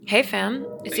Hey fam,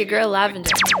 it's your girl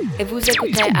Lavender, et vous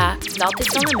écoutez à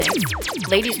L'artist on the Mix,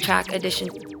 Ladies Track Edition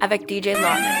avec DJ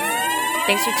LOTMix.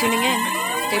 Thanks for tuning in.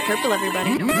 Stay purple,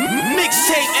 everybody.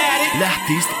 Mixtape added.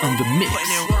 L'artiste on the mix.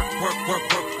 Putting in work.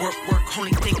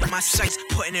 Only thing in my sights.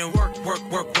 Putting in work.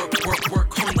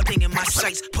 Only thing in my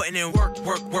sights. Putting in work.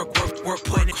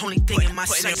 Putting in only thing in my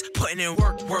sights. Putting in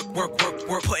work.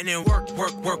 Putting in work.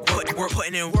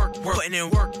 Putting in work. Putting in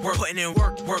work. Putting in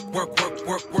work.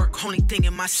 Only thing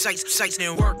in my sights. Sights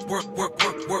in work.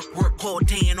 All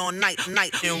day and all night.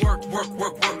 And work.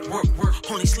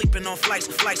 Only sleeping on flights.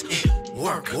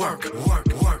 Work.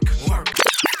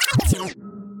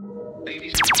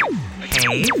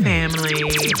 Hey family,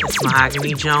 it's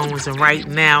Mahogany Jones, and right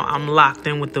now I'm locked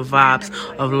in with the vibes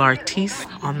of Lartist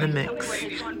on the Mix.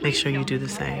 Make sure you do the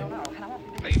same.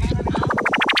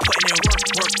 Putting in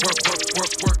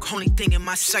work. Only thing in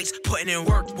my sights. Putting in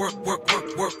work.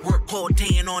 All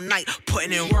day and all night.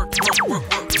 Putting in work.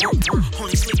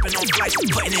 Only sleeping on flights.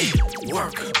 Putting in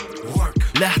work.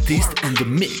 L'artiste on the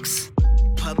mix.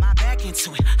 Put my back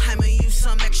into it. I'ma use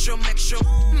some extra.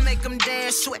 Make them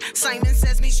dance to it. Simon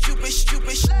says me stupid.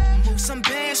 Move some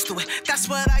bands to it. That's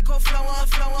what I call flow on.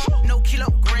 No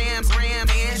kilograms,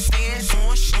 orange.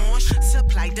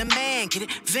 Supply demand, get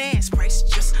it. Vans price,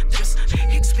 just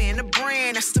expand the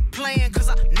brand. That's the plan, cause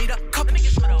I need a couple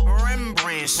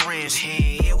Rembrandts.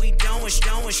 Hey, yeah, we doing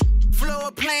flow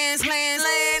of plans, land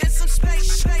in some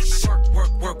space. Work.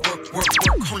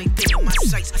 Only thing in my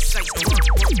sights.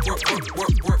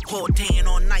 Work. All day and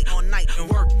all night. And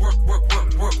work.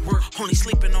 Only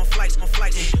sleeping on flights.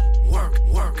 Work.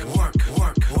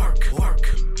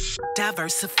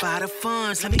 Diversify the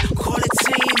funds. Let me call it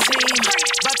team.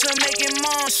 About to make it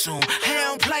monsoon. Hey,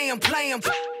 I'm playing.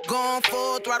 Going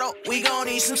full throttle. We gon'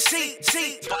 need some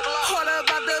seat. What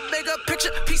about the bigger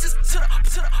picture? Pieces to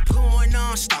the going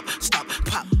on. Stop,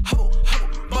 pop, hubble,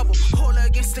 bubble. Hold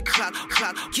against the clock.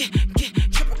 Get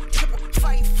triple.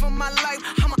 Fight for my life.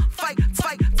 I'ma fight.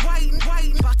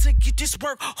 White. About to get this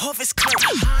work off his cloak.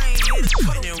 I ain't here to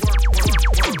put in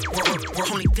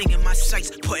work. Only thing in my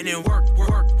sights. Putting in work.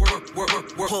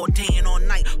 All day and all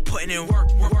night. Putting in work.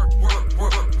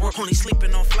 Only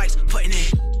sleeping on flights. Putting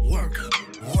in work.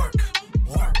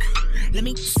 Let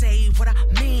me say what I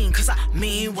mean, cause I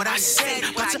mean what I say.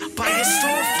 About to buy a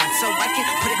storefront so I can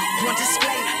put it on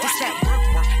display. This that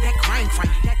work, that grind,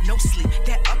 that no sleep,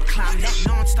 that up climb, that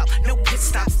non-stop, no pit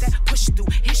stops, that push through,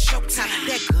 it's showtime,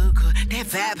 that good, that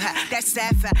vibe high, that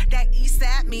sad vibe, that east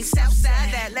side means south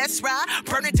side, that let's ride,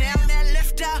 burn it down, that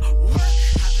left out. Work.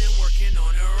 I've been working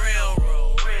on the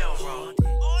railroad.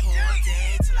 All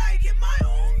day till I get my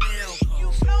own meal.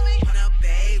 You feel me? On a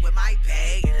bay with my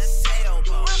bag and a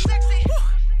sailboat.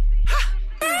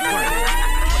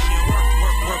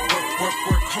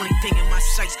 Work. Only thing in my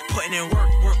sights. Putting in work.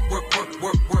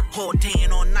 All day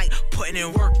and all night. Putting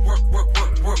in work.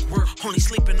 Only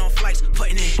sleeping on flights.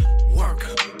 Putting in work.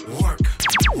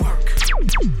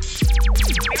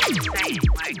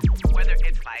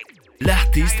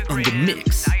 L'artiste on the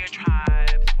mix.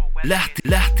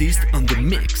 L'artiste on the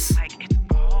mix.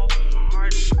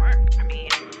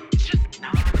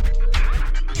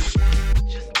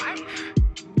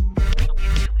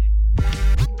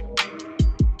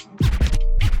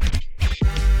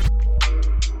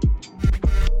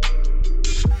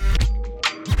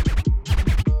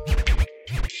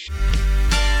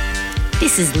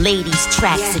 This is Ladies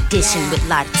Tracks Edition with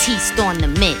L'artist on the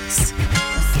Mix.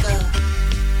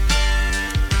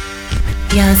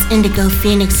 Yo, it's Indigo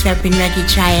Phoenix reppin' Reggae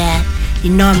Triad.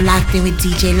 You know I'm locked in with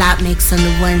DJ LOTMix on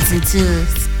the ones and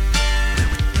twos.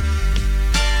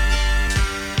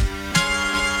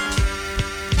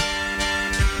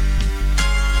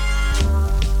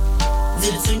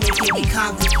 Little tune can be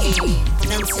complicated.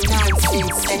 Numbs and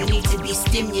nonsense, I need to be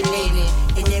stimulated.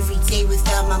 And every day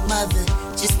without my mother,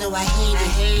 just know I hate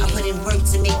it. I put in work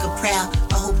to make her proud.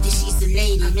 I hope that she's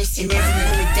elated. And every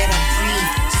moment that I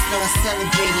breathe, just know I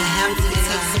celebrate it. I'm gonna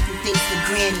take simple things for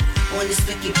granted on this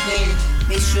wicked planet.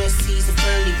 Make sure seeds are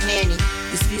firmly planted.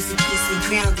 This music keeps me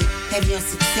grounded, heavy on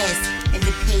success. And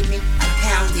the pavement, I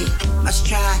pound it. My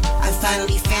stride, I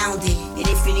finally found it. And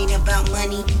if it ain't about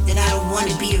money, then I don't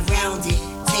wanna be around it.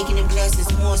 Taking the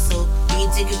glasses more so. When you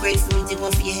dig a grave for me, dig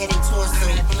one for your head and torso.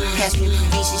 Catch me in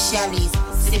Parisian chalets,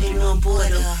 sipping on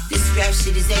board. This rap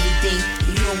shit is everything.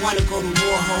 You don't wanna go to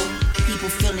war, ho.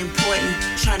 People feel important,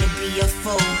 trying to be your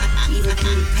foe. Even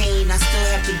through the pain, I still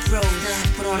have to grow.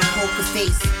 Put on a poker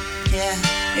face. Yeah,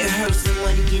 it hurts, and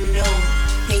what do you know?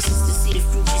 Patience to see the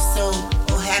fruit you sow.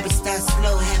 Old habits start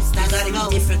slow. Gotta be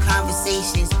different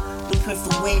conversations. Blueprint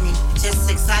for winning.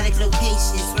 Just exotic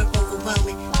locations. Work over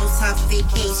overwhelming. No time for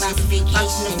vacation.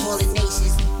 Watching the fallen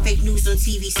nations. Fake news on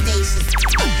TV stations.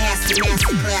 I'm past the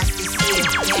master class this year.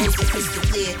 That is crystal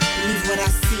clear. Believe what I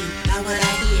see, not what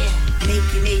I hear. Make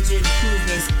your major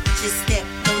improvements. Just step,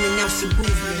 don't announce your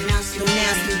movement. Don't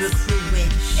announce your recruitment.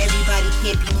 Everybody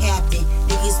can't be captain.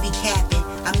 Niggas be capping.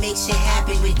 I make shit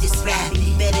happen with this rapping.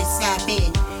 You better tap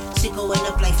in. Shit going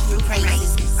up like fruit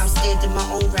prices. I'm standing my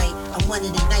own right. I'm one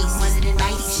of the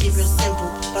nicest. Shit real simple.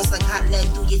 Bust like hot lead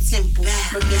through your temple.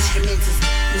 Work instrumentals.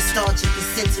 Nostalgic and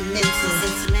sentimental.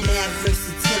 Mad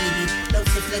versatility. Love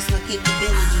to flex my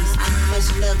capabilities. Much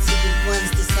love to the ones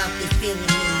that's out there feeling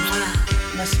me.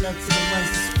 Much love to the ones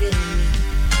that's feeling me.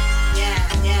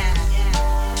 Yeah.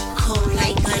 Cold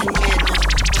like gunmetal.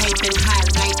 Piping hot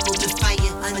like open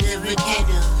fire under a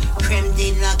kettle. Creme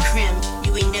de la creme.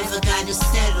 You ain't never gotta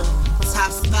settle.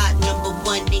 Top spot, number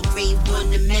one, engraved on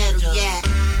the metal, yeah.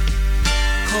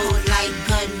 Cold like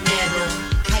gunmetal.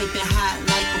 Piping hot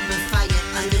like open fire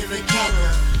under a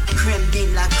kettle. Creme de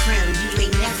la creme. You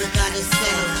ain't never gotta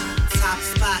settle. Top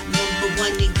spot, number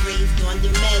one, engraved on the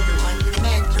metal,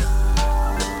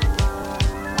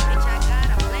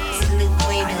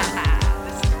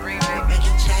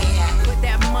 Put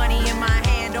that money in my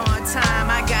hand on time.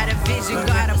 I got a vision,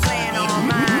 got a plan on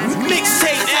mine.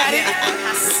 Mixtape addict.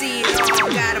 I see it all,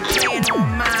 got a plan on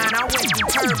mine. I went through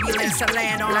turbulence to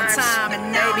land on time,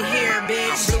 and now we here,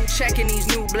 bitch. Blue checking these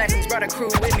new blessings, brought a crew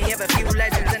with me, have a few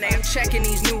legends, and I'm checking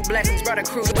these new blessings, brought a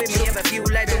crew with me, have a few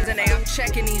legends, and I'm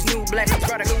checking these new blessings,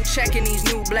 brought a crew checking these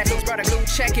new blessings, brought a crew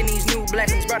checking these new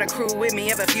blessings, brought a crew with me,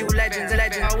 have a few legends,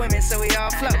 all women, so we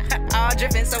all flow, all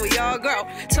dripping, so we all grow.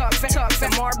 Talk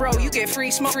some more, bro. You get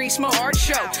free smoke, art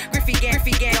show. Griffey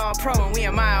gang, all pro, and we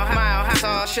a mile high,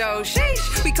 all show.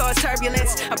 Sheesh, we cause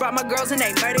turbulence. I brought my girls and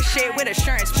they murder shit with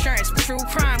assurance. True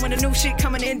crime when the new shit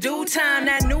coming in due time.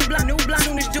 That new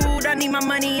blondish dude. I need my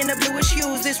money in the bluish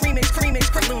hues. This remix,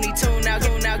 Looney Tune.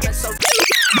 Now get so.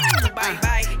 Bye.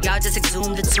 Y'all just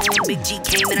exhumed the tune. Big G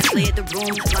came and I cleared the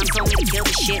room. Mom told me to kill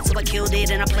the shit, so I killed it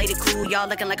and I played it cool. Y'all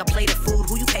looking like a plate of food.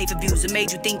 Who you pay for views? It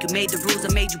made you think you made the rules.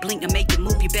 I made you blink and make you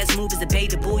move. Your best move is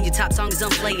debatable. Your top song is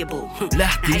unplayable.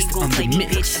 How you gon' play me,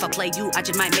 bitch? If I play you, I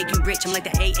just might make you rich. I'm like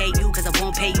the AAU, cause I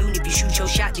won't pay you. And if you shoot your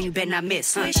shot, then you better not miss.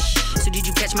 So did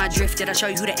you catch my drift? Did I show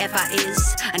you who the F.I.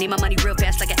 is? I need my money real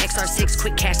fast like an XR6.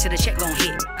 Quick cash till the check gon'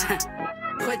 hit.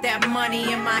 Put that money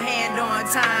in my hand on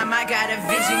time. I got a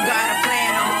vision, got a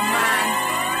plan on mine.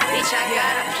 Bitch, I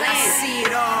got a plan. I see it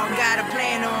all, got a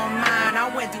plan on mine. I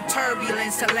went through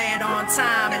turbulence to land on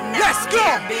time, and now I'm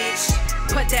here, bitch.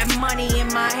 Put that money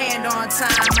in my hand on time.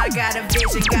 I got a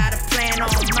vision, got a plan on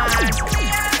mine.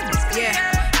 Yeah,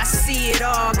 I see it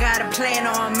all, got a plan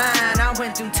on mine. I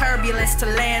went through turbulence to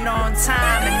land on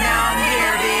time, and now I'm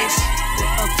here, bitch.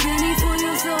 A penny for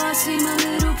your thoughts seem a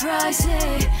little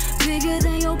pricey. Bigger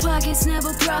than your pockets,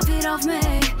 never profit off me.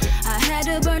 I had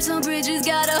to burn some bridges,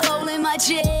 got a hole in my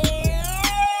chest.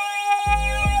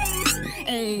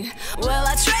 Ay. Well,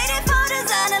 I traded for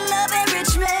designer love and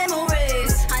rich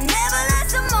memories. I never let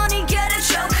some money get a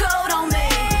chokehold on me.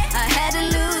 I had to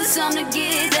lose some to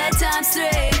get that time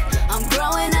straight. I'm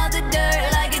growing out the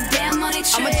dirt like a damn money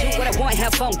tree. I'ma do what I want,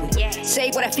 have fun with it.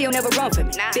 Say what I feel, never run from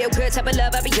it. Feel good, type of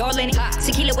love, I be all in it.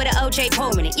 Tequila with an OJ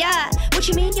pouring it. Yeah, what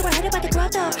you mean? You were heard about the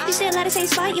growth though. You still at the same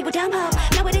spot, you were dumb hoe.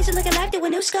 Nowadays you looking like through a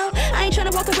new scope. I ain't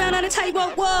tryna walk around on a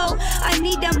tightrope, whoa. I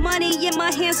need that money in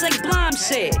my hands like Blom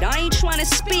said. I ain't tryna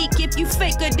speak if you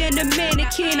faker than a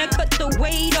mannequin. I cut the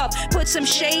weight off, put some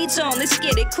shades on, let's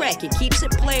get it crackin'. Keeps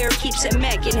it player, keeps it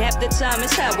mackin'. Half the time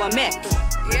it's how I'm actin'.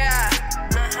 Yeah,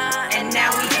 and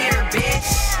now we here,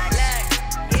 bitch.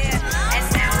 And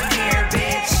now we here,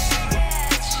 bitch.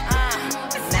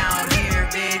 And now I'm here,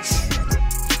 bitch.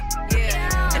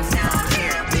 And now I'm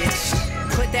here, bitch.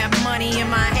 Put that money in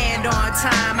my hand on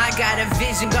time. I got a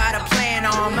vision, got a plan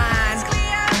on mine.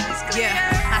 Yeah,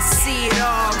 I see it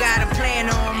all, got a plan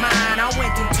on mine. I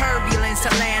went through turbulence to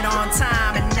land on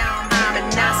time, and now I'm here,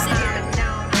 and now I'm here.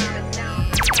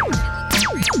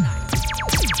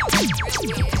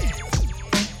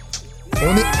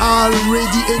 On est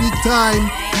already anytime.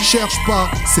 Cherche pas,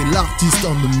 c'est l'artiste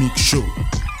on the mix show.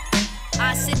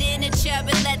 I sit in a chair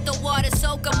and let the water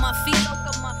soak up my feet.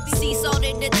 Sea salt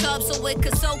in the tub so it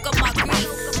could soak up my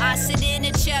grief. I sit in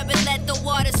a chair and let the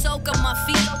water soak up my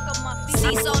feet.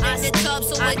 Sea salt in the tub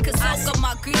so it could soak up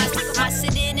my grief. I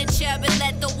sit in a chair and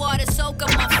let the water soak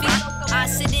up my feet. I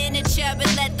sit in a chair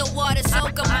and let the water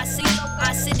soak up my seat.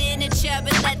 I sit in a chair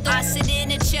and let the I sit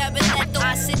in a chair and let the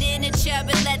I sit in a chair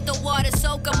and let the water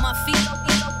soak up my feet.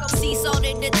 Sea salt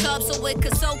in the tub so it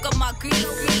could soak up my grief.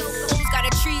 Who's got a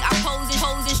tree? I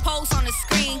pose on the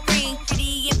screen. Green,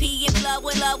 pretty and pee and blood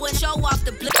with show off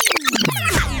the blood.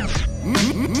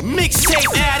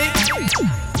 Mixtape addict.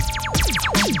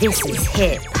 This is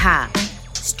hip hop,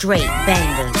 straight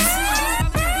bangers.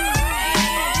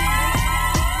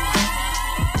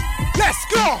 Let's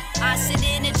go. I sit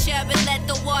in a chair and let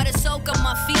the water soak on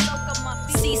my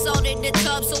feet. Sea salt in the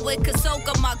tub so it could soak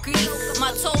up my grief.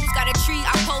 My toes got a treat,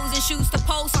 I pose and choose to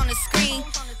post on the screen.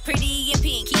 Pretty and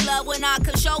pinky love when I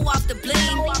could show off the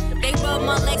bling. They rub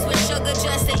my legs with sugar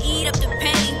just to eat up the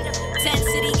pain.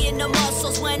 Intensity in the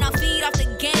muscles when I feed off the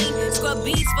game. Scrub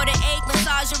beats for the ache,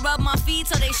 massage and rub my feet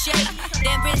till they shake.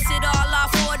 Then rinse it all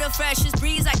off for the freshest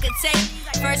breeze I could take.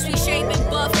 First we shape and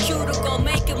buff cuticle,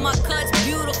 making my cuts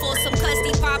beautiful. Some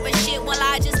custy poppin' shit while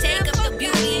I just take up the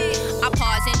beauty. I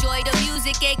pause, enjoy the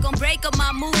music, it gon' break up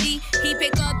my moody. He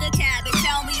pick up the tab and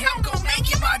tell me I'm gon' make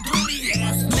it my duty.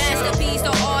 Masterpiece,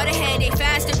 don't order head, they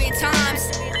faster in times.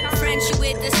 French you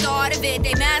with the start of it,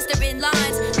 they master in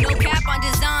lines. No cap on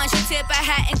design, she tip a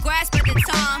hat and grasp at the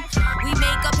time. We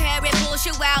make up hair and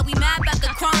bullshit while we map out the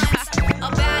crimes. A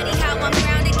baddie, how I'm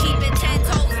grounded, keep it 10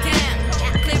 toes down.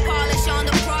 Clear polish on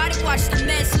the product, watch the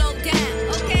men slow down.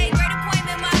 Okay, great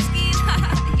appointment, my skis.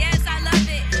 Yes, I love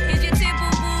it. Here's your tip, boo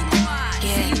boo.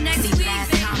 See you next week,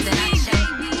 baby.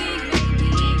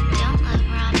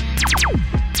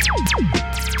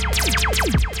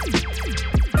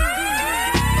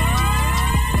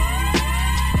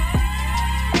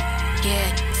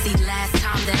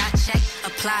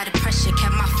 Apply the pressure,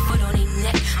 kept my foot on their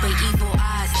neck. But evil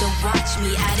eyes still watch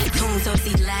me. Added tunes, so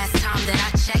the last time that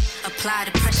I checked. Apply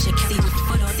the pressure, kept my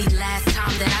foot on the last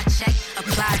time that I checked.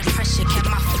 Apply the pressure, kept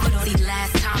my foot on the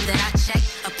last time that I checked.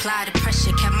 Apply the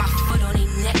pressure, kept my foot on their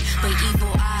neck. But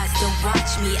evil eyes still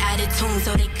watch me. Added tunes,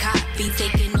 so they copy.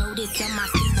 Taking notice of my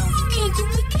stilo, you can't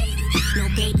duplicate it. No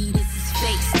baby, this is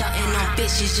fake. Stunting on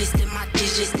bitches, just in my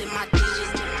digits, in my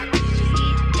digits.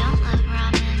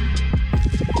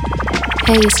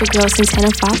 Hey, it's your girl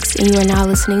Santana Fox, and you are now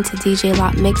listening to DJ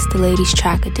LOTMix, the ladies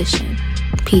track edition.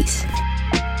 Peace.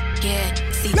 Yeah,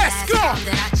 see, let's go.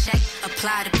 That I check,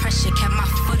 apply the pressure, kept my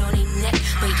foot on their neck.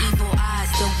 But evil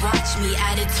eyes still watch me.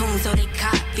 Added tunes, so they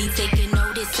copy. Taking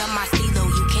notice of my stilo,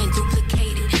 you can't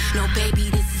duplicate it. No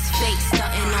baby, this is fake.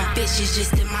 Stunting on bitches,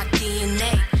 just in my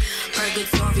DNA.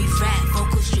 Purgatory rap,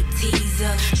 vocal strip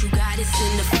teaser. You got us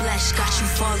in the flesh, got you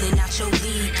falling out your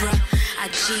league, bruh. I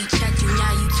G-checked you,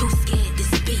 now you too scared to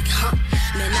speak, huh?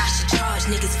 Man, I should charge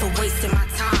niggas for wasting my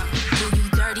time. Do you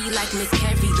dirty like Miss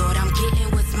Carrie, Lord, I'm getting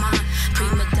what's mine.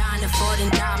 Prima donna, Ford and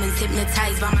diamonds,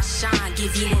 hypnotized by my shine. Give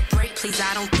you a break, please,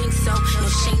 I don't think so. No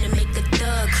shame to make a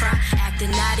thug cry. Acting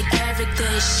out of character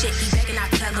and shit, he begging, I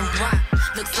tell him why.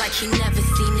 Looks like he never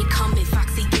seen it coming,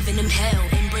 Foxy giving him hell.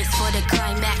 Embrace for the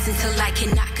climax until I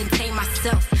cannot contain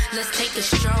myself. Let's take a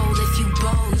stroll, if you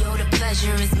bold, yo, the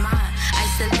pleasure is mine.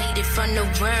 Isolated from the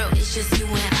world, it's just you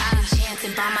and I.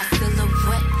 Enchanted by my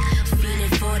silhouette, feeling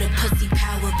for the pussy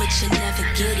power, but you never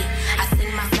get it. I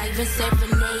sing my flavor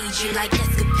serenade, you like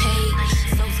escapade.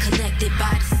 Souls connected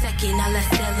by the second, I let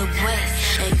sail away.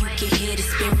 And you can hear the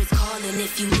spirits calling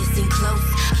if you listen close.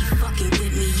 He fucking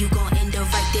with me, you gon' end up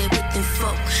right there with them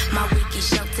folk. My wicked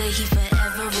shelter, he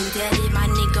forever indebted. My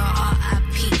nigga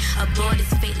R.I.P. aboard his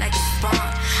fate like a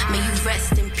spawn. May you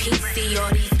rest in peace, see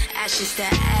all these ashes to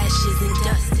ashes and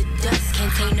dust to dust.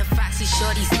 Can't tame the foxy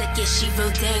shorty slick, yeah, she real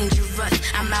dangerous.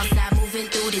 I'm outside moving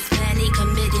through this planet,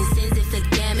 committing sins if the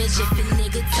damage. If a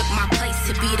nigga took my place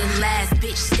to be the last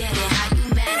bitch standing, how you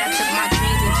mad? I took my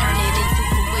dreams and turned it into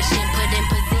fruition. Put in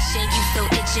position, you still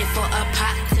itching for a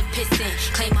pot to piss in.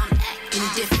 Claim I'm acting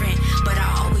different, but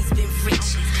I always been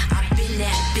rich. I've been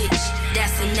that bitch,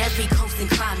 that's in every coast and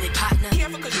climate, partner.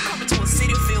 Careful, cause you come into a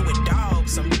city filled with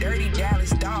dogs, some dirty Dallas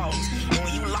dogs. And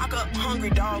when you lock up hungry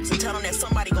dogs and tell them that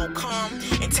somebody gon' come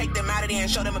and take them out of there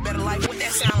and show them a better life, what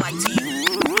that sound like to you?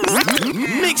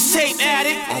 Mixtape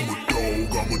addict. I'm a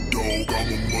dog, I'm a dog,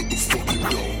 I'm a motherfucking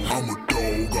dog. I'm a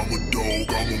dog, I'm a dog,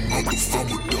 I'm a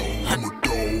motherfucking dog. I'm a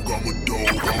dog, I'm a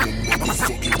dog, I'm a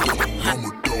motherfucking dog. I'm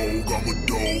a dog, I'm a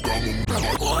dog, I'm a motherfucking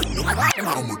dog.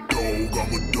 I'm a dog,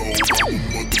 I'm a dog, I'm a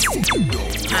motherfucking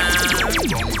dog. I'm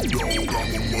a dog, I'm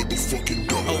a motherfucking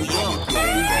dog. I'm a dog,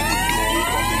 I'm a dog,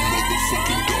 I'm a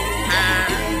motherfucking dog. I'm a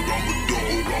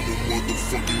dog, I'm a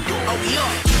motherfucking dog. Oh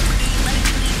yeah.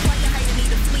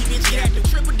 Get at the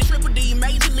triple D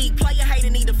major league player hater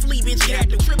need a flea bitch. Get at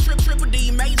the triple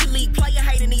D major league player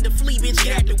hater need a flea bitch.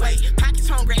 Get at the way. Pockets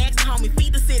hungry, ask the homie,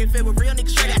 feed the city, filled with real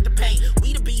niggas straight out the paint.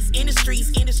 We the beast in the streets,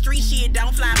 shit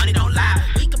don't fly, money don't lie.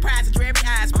 We comprise of dreary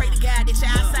eyes, pray to God that your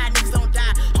outside niggas don't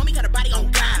die. Homie got a body on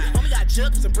God, homie got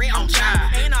jugs and bread on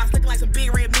child. And I was looking like some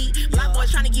big red meat. Lot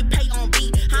boys trying to get paid on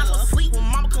beat. How I'm supposed to sleep when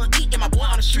mama couldn't eat? And my boy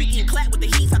on the street getting clapped with the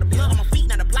heat, saw the blood on my feet,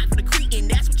 now the block for the creek, and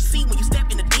that's what you see when you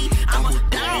step in the deep. I'm a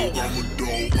dog.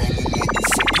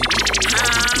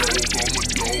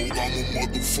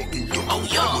 Oh,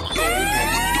 yo.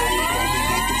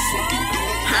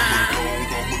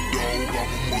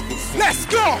 Let's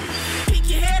go! Pick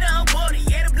your head up, water.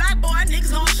 Yeah, the black boy,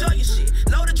 niggas gon' show you shit.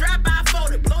 Load the drop by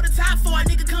folder, blow the top for a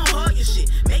nigga come hold your shit.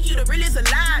 Make you the realest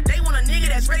alive. They want a nigga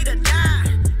that's ready to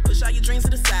die. Push all your dreams to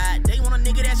the side. They want a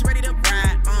nigga that's ready to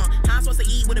ride. How I'm supposed to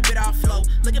eat with a bit off flow.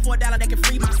 Looking for $1 that can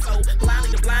free my soul.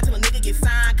 Blindly the blind till a nigga get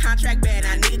signed. Contract bad,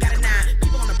 now nigga got a 9.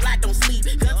 People on the block don't sleep.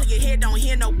 Gun to your head, don't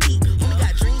hear no beat. Only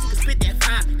got dreams, you can spit that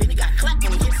 5. Then he got clapped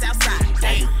when he hits outside.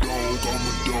 Damn.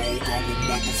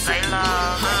 Say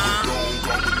love.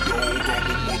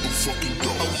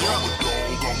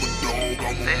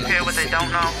 They fear what they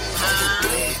don't know.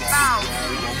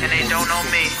 And they don't know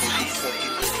me.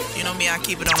 You know me, I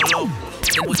keep it on the low.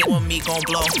 Then with me gon'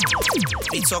 blow.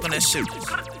 Be talking that shit,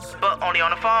 but only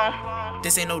on the phone.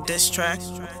 This ain't no diss track.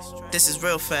 This is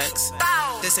real facts.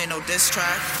 This ain't no diss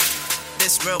track.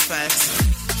 This real facts.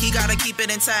 He gotta keep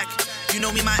it intact. You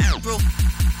know me, my bro.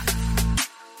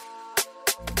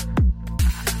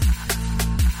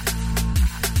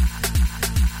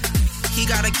 He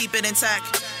gotta keep it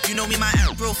intact. You know me, my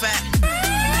real fat.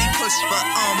 He push, but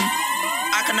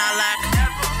I cannot lack.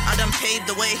 I done paved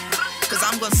the way, cause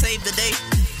I'm gonna save the day.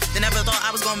 They never thought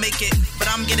I was gonna make it, but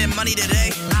I'm getting money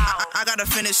today. I gotta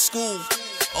finish school.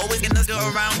 Always get a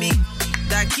girl around me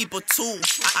that keep a tool.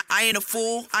 I ain't a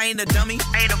fool, I ain't a dummy.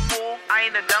 I ain't a fool, I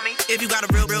ain't a dummy. If you got a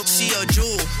real, she a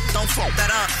jewel. Don't fuck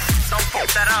that up. Don't fuck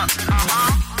that up.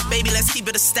 Baby, let's keep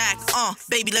it a stack.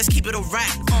 Baby, let's keep it a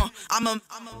rack. I'ma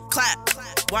clap.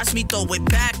 Watch me throw it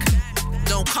back.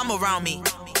 Don't come around me.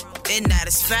 And that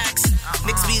is facts.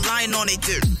 Niggas be lying on they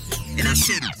dirt. And that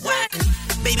shit whack.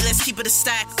 Baby, let's keep it a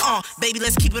stack. Baby,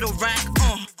 let's keep it a rack.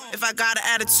 If I got an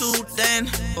attitude, then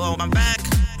I'm back.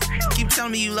 Keep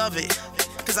telling me you love it,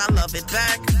 cause I love it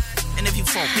back. And if you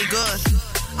fuck me good,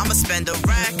 I'ma spend a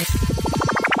rack. They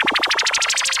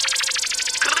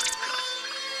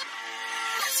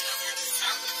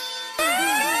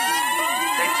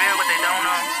fear what they don't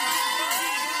know.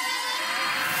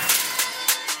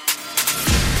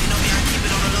 You know me, I keep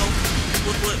it on the low.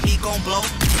 What me gon' blow?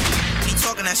 Me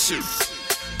talking that shit,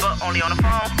 but only on the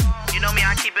phone. You know me,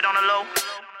 I keep it on the low.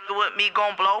 Do what me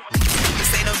gon' blow.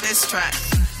 This ain't no diss track.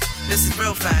 This is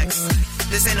real facts.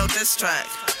 This ain't no diss track.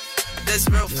 This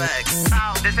real facts.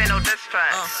 This ain't no diss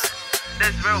track.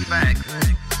 This real facts.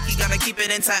 He gotta keep it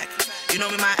intact. You know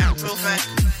me, my real fact.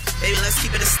 Baby, let's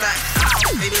keep it a stack.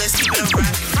 Baby, let's keep it a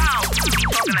rack.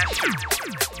 Talking that shit,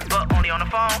 but only on the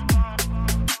phone.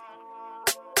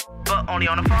 But only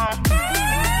on the phone.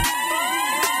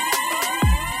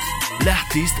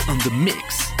 L'artiste on the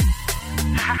mix.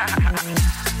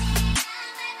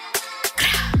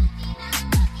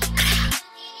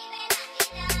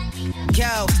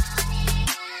 Yo.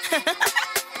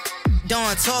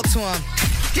 Don't talk to him.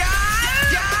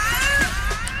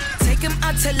 Take him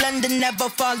out to London, never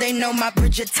fall, they know my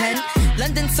Bridget 10.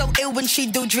 London so ill when she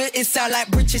do drill, it sound like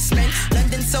Bridget Spence.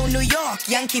 London so New York,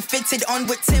 Yankee fitted on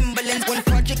with Timberlands. When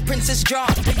Project Princess drop,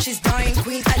 bitches dying,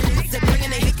 Queen Elizabeth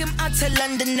bringing it. Take him out to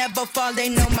London, never fall, they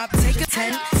know my Bridget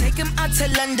 10. Take him out to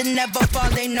London, never fall,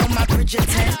 they know my Bridget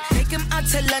 10. Take him out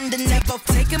to London, never.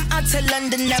 Take him out to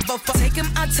London, never fall. Take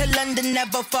him out to London,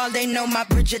 never fall, they know my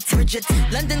Bridget.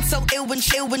 London so ill when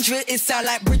drill, it sound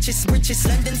like Bridges.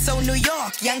 London so New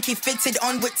York, Yankee fitted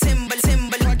on with Timber.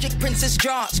 Project Princess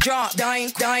drop,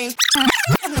 dying.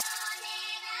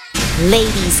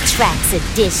 Ladies Tracks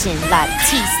Edition,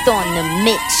 L'artiste on the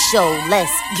Mix show.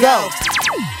 Let's go.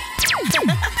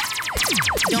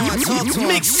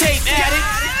 Mixtape addict.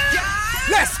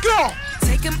 Let's go.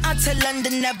 Take him out to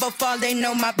London, never fall, they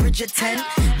know my Bridget 10.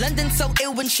 London so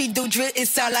ill when she do drill, it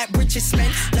sound like Bridget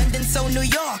Spence. London so New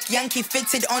York, Yankee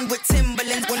fitted on with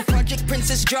Timberlands. When Project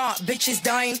Princess drop, bitches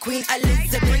dying, Queen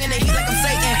Elizabeth bringing the heat like I'm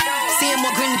Satan. Seeing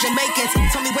more green Jamaicans,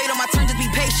 tell me wait on my turn, just be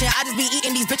patient. I just be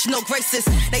eating these bitches, no graces.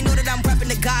 They know that I'm repping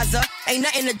the Gaza, ain't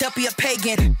nothing to duppy a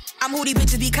pagan. I'm who these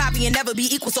bitches be copying, never be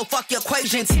equal, so fuck your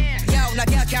equations. Yo, now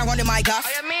girl can't run in my golf.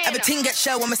 Everything get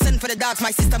show, I'm a send for the dogs.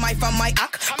 My sister, my from my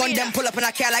ack. Gun them pull up and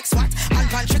I care like SWAT. Hand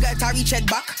pan trigger, if I reach head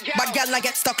back. But girl, I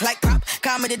get stuck like crap.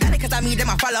 Call me the daddy, cause I meet them,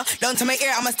 I follow. Down to my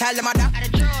ear, I'ma style them, I dap.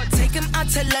 Take him out out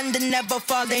to London, never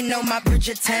fall, they know my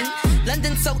Bridgerton.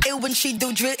 London so ill when she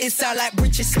do drill, it sound like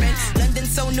Bridgerton. London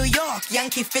so New York,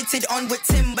 Yankee fitted on with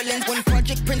Timberlands. When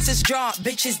Project Princess drop,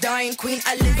 bitches dying, Queen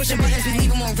Elizabeth. Pushing buttons, we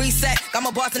leave them on reset. Got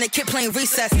my boss and the kid playing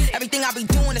recess. Everything I be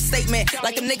doing a statement,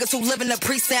 like them niggas who live in the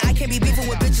precinct. I can't be beefing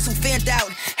with bitches who fanned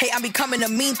out. Hey, I'm becoming a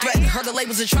mean threat. Heard the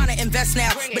labels are trying to invest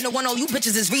now, but no one on you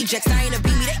bitches is rejects. I ain't a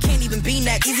beanie, they can't even be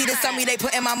next. Easy to sell me, they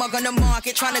putting my mug on the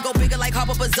market. Trying to go bigger like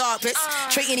Harper Bazaar, bitch.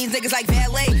 Treating these niggas like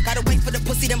valet. Gotta wait for the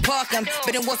pussy, then park them.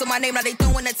 But it wasn't my name, now they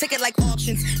throwing a ticket like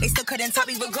auctions. They still couldn't top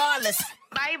me regardless.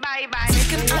 Bye, bye, bye. Take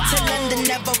them out to London,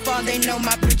 never fall, they know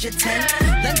my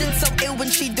Bridgerton. London so ill when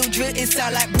she do drill, it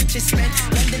sound like Bridgerton.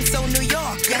 London so New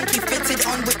York, Yankee fitted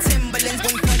on with Timberlands.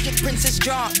 When Project Princess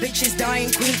drop, bitches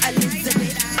dying, Queen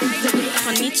Elizabeth.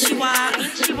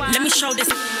 Konnichiwa, let me show this.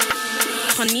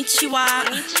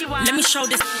 Konnichiwa, let me show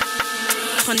this.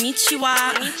 Konnichiwa,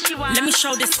 let me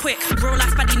show this quick. Real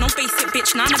life body, no basic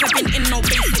bitch. Nah, I never been in no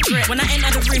basic drip. When I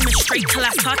enter the room, it's straight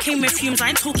collapse. I came with fumes, I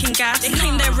ain't talking gas. They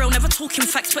claim they're real, never talking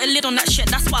facts. Put a lid on that shit,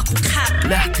 that's what I call cat.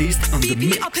 L'artiste on the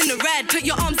mix. Up in the red, put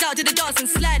your arms out, do the dance and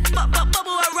sled.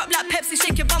 Bubble her up like Pepsi,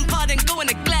 shake your bumper, then go in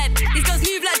the glad. These girls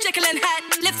move like Jekyll and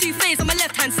Hyde. Left two face on my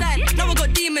left hand side. Now I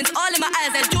got demons all in my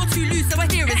eyes. That jaw too loose, so I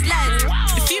hear it's lies.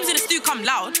 The fumes in the stew come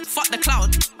loud. Fuck the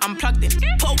cloud, I'm plugged in.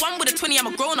 Put a 1 with a 20, I'm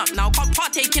a grown up now. Can't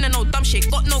partake in no dumb shit.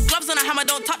 Got no gloves on a hammer,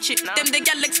 don't touch it. Them they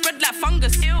get legs spread like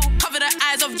fungus. Cover the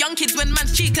eyes of young kids when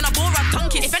man's cheek and I bore a tongue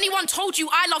kiss. If anyone told you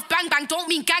I love bang bang, don't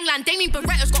mean gangland, they mean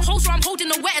Berettas. Got holes where I'm holding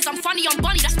the wetters. I'm funny, I'm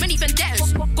bunny, that's many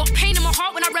vendettas. Got pain in my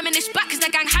heart when I reminisce back, cause the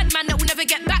gang had man that will never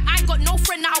get back. I ain't got no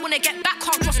friend that I wanna get back.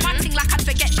 Can't cross my thing like I'd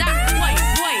forget that.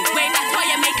 Way back boy,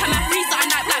 you make a man free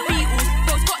something like Black Beatles.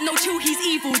 Bro's got no chill, he's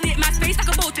evil. Dip my space like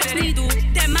a Botox needle.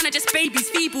 Them man are just babies,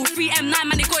 feeble. 3M9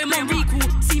 man, they got him on recall.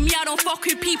 See me, I don't fuck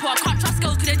with people. I can't trust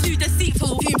girls cause they're too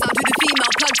deceitful. Fumes out to the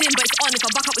female, plugged in, but it's on if I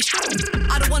back up with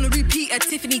I don't wanna repeat a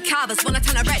Tiffany Carver's when I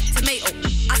turn a red tomato.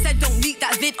 I said don't leak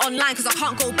that vid online cause I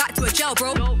can't go back to a jail,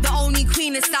 bro. The only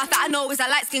queen in South that I know is a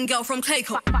light-skinned girl from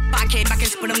Clayco. But I came back and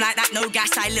spun them like that, no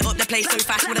gas. I lit up the place so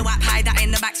fast with a whap, hide that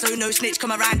in the back so no snitch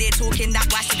come around here talking that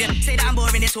wash. Say that I'm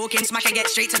boring, they're talking smack, I get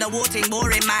straight to the water,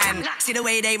 boring man. See the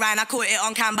way they ran, I caught it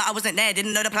on cam but I wasn't there,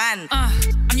 didn't know the plan.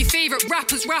 I'm your favourite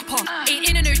rapper's rapper. Ain't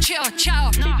in and no chitter,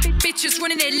 chatter. Bitches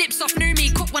running their lips off, know me,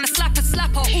 cook when I slap a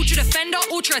slapper. Ultra defender,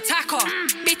 ultra attacker.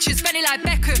 Bitches belly like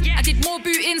Beckham. I did more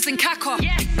boot-ins than Kaka.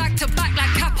 Back to back like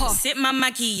Kappa. Sip my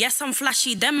Maggie, yes I'm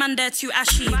flashy. Them man they're too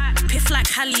ashy. Piff like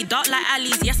Hallie, dark like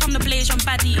Ali's. Yes I'm the Blasian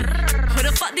baddie. What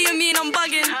the fuck do you mean I'm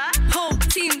bugging? Whole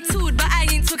team tooled, but I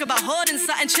ain't talk about holding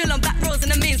something. Chill on back rows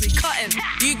and the mains we cutting.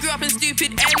 You grew up in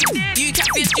stupid ends. You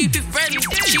kept your stupid friends.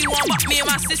 She won't fuck me and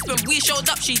my system. We showed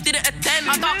up, she didn't attend.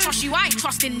 I don't trust you, I ain't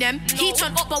trusting them. He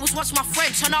turned up, but was once my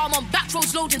friend. So now I'm on back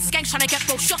roads loading skanks, trying to get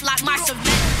bro shot like mice of men.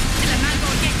 Till a man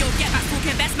go get back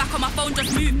talking best back on my phone,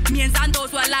 just move. Me and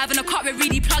Zandos were live in a car, we're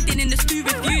really plugged in the stew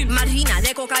with you. Marina,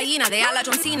 de cocaína, de ala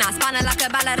John Cena, spanner like a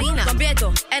ballerina.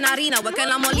 Gambetto, en harina, work en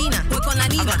la molina, work on la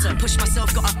nina. I got to push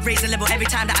myself, gotta raise the level every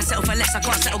time that I settle for less. I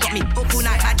can't settle, got me up all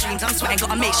night, bad dreams, I'm sweating,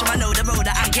 gotta make sure I know the road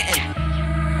that I'm getting.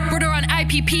 Brother on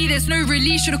IPP, there's no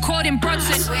release, should've called him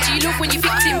Brunson. Do you look when you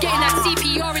fix him, getting that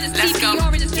CPR in his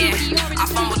CPR in his CPR? I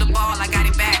fumbled the ball, I got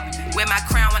it back. Wear my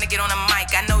crown when I get on the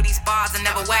mic, I know these bars are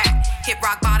never whack. Hit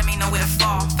rock bottom, ain't nowhere to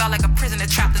fall. Felt like a prisoner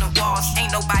trapped in the walls.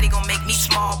 Ain't nobody gon' make me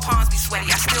small. Palms be sweaty,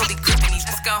 I still be gripping these.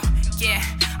 Let's go, yeah.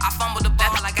 I fumbled the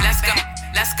ball, I got it back.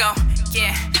 Let's go,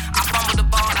 yeah. I fumbled the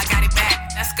ball, I got it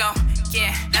back. Let's go,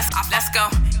 yeah. Let's go,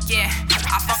 yeah.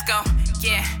 Let's go,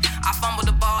 yeah. I fumbled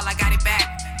the ball, I got it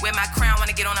back. Wear my crown when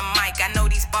I get on the mic. I know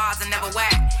these bars are never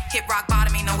whack. Hit rock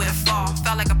bottom, ain't nowhere to fall.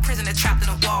 Felt like a prisoner trapped in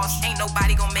the walls. Ain't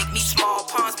nobody gon' make me small.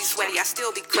 Palms be sweaty, I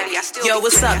still be gritty. Yo,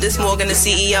 what's up? This Morgan, the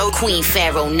CEO. Queen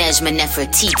Pharaoh, Nejma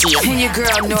Nefertiti. And your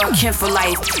girl, Nora Kim for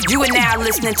life. You are now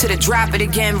listening to the Drop It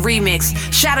Again remix.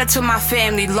 Shout out to my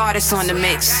family, Lartist on the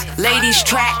Mix. Ladies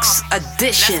Tracks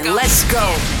Edition. Let's go.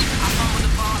 I fumbled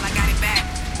the ball, I got it back.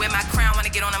 Wear my crown when I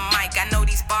get on the mic. I know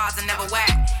these bars are never whack.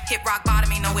 Hit rock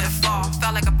bottom, ain't nowhere to fall.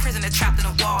 Felt like a prisoner trapped in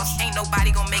the walls. Ain't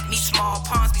nobody gon' make me small.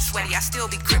 Palms be sweaty, I still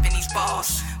be gripping these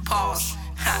balls. Pause.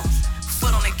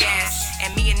 Foot on the gas,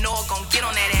 and me and Noah gon' get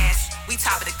on that ass. We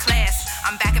top of the class.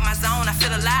 I'm back in my zone, I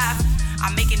feel alive.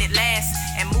 I'm making it last,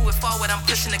 and moving forward, I'm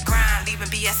pushing the grind, leaving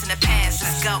BS in the past.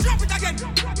 Let's go.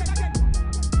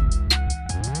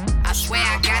 I swear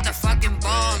I got the fucking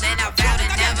ball, and I vowed it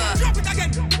never.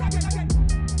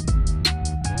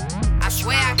 I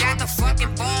swear I got the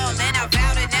fucking ball, and I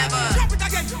vowed it never.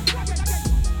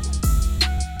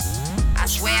 I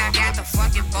swear I got the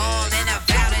fucking ball, and I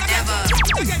vowed it never.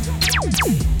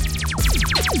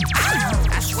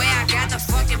 I swear I got the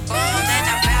fucking ball, and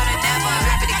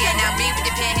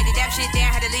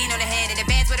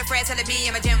me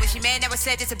in my gym. When she mad, never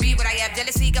said just to be what I am.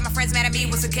 Jealousy got my friends mad at me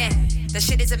once again. That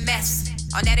shit is a mess.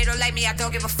 On that, they don't like me, I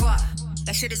don't give a fuck.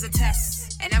 That shit is a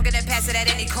test. And I'm gonna pass it at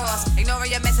any cost.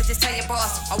 Ignoring your messages, tell your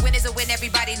boss. A win is a win,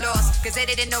 everybody lost. Cause they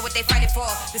didn't know what they fighting for.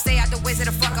 To stay out the way, so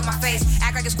the fuck on my face.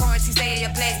 Act like it's quarantine, stay in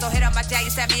your place. Don't hit on my dad,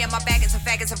 you stab me in my back. It's a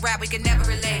fact, it's a rap, we can never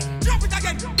relate.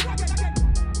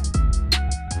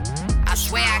 I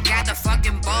swear I got the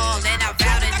fucking ball and I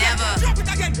vow to never.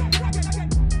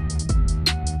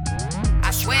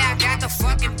 I swear I got the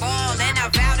fucking ball and I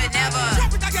vow to never.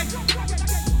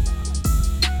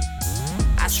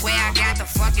 I swear I got the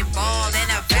fucking ball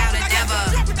and I vow to never.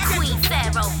 Queen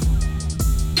Pharaoh.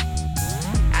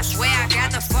 I swear I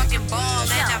got the fucking ball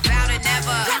and I vow to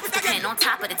never. With the pen on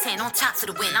top of the 10, on top to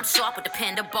the win. I'm sharp with the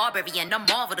pen, the barbarian, I'm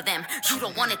marvel to them. You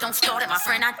don't want it, don't start it, my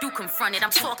friend. I do confront it,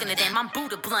 I'm talking to them. I'm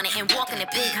Buddha blunted and walking it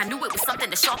big. I knew it was something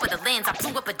to sharpen the lens. I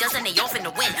blew up a dozen, they off in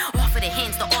the wind. Off of the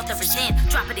hands, the author is in.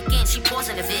 Drop it again, she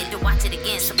pausing the vid. To watch it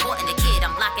again, supporting the kid.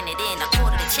 I'm locking it in, a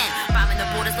quarter to chin. Bombing the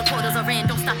borders, the portals are in.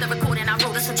 Don't stop the recording, I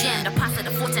wrote us a gem. The pots of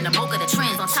the forts and the mocha, the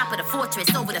trends. On top of the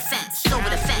fortress, over the fence, over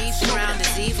the fence. Around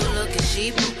this evil looking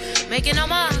sheeple. Making no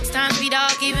marks, time to be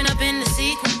dark, even up in the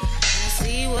sequel.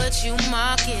 See what you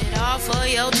market, all for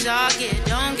your target.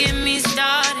 Don't get me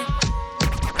started.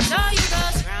 So you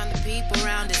goes around the people,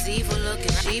 around this evil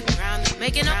looking sheep.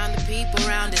 Making around the people,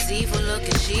 around this evil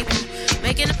looking sheep.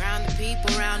 Making around the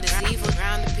people, around this evil,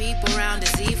 around the people, around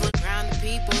this evil, around the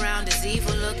people, around this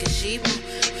evil looking sheep.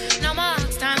 No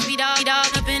marks, time to be dark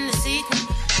up in the sequel.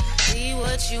 See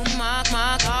what you mark,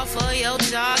 all for your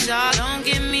target. Don't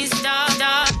get me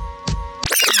started.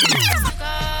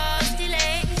 Cause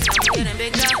delays, I'm getting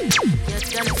bigger. You're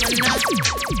done it for now.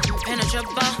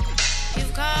 Impenetrable.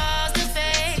 You've caused the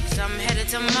face. I'm headed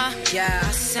to my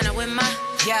center with my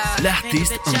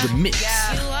L'artiste on the mix.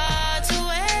 You are to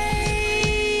wait.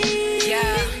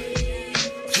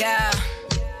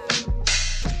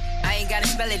 I ain't gotta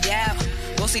spell it out.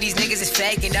 Most of these niggas is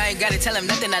faking. I ain't gotta tell them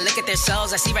nothing. I look at their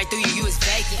souls. I see right through you. You is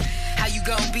faking. How you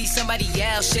gon' be somebody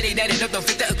else? Shit ain't adding up, don't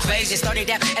fit the equation. Started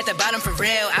out at the bottom for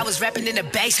real. I was rapping in the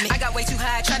basement. I got way too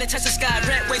high, trying to touch the sky.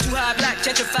 Rap way too high, black,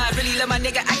 gentrified. Really love my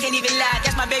nigga, I can't even lie.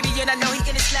 That's my baby and I know he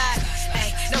gonna slide.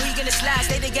 Hey, know he gonna slide.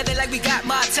 Stay together like we got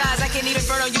mob ties. I can't even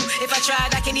front on you. If I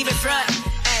tried, I can't even front.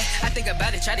 Hey, I think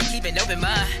about it, try to keep an open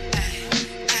mind.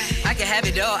 I can have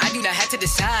it all, I do not have to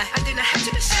decide. I do not have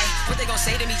to decide. What they gon'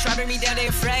 say to me, try to bring me down, they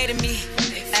afraid of me.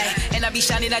 Ay, and I be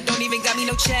shining, I don't even got me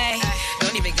no chain.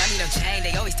 Don't even got me no chain,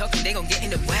 they always talking, they gon' get in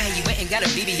the way. You went and got a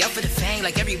BB out for the fame,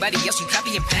 like everybody else, you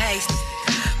copy and paste.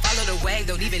 Follow the wave,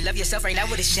 don't even love yourself right now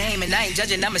with a shame. And I ain't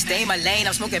judging, I'ma stay in my lane.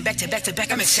 I'm smoking back to back to back,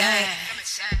 I'm insane.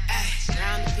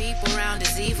 Around the people, around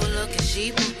this evil looking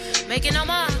sheep. Making no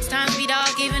marks, time to be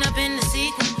dark, even up in the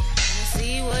sequel.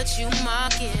 See what you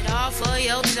market, all for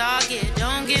your target.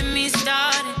 Don't get me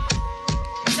started.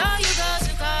 So you go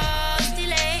to cause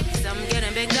delays. I'm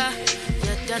getting bigger.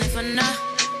 You're done it for now.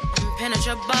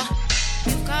 Impenetrable.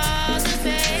 You caused the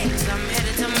face. I'm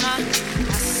headed to my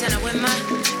center with my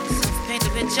self-paint the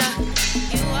picture.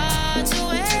 You are to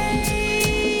wait.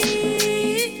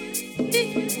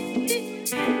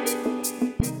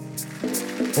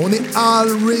 On est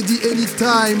already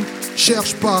anytime.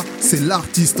 Cherche pas, c'est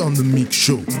l'artiste on the mix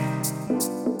show.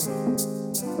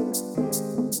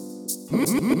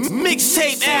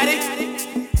 Mixtape addict.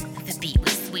 The beat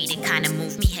was sweet, it kinda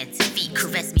moved me head to feet.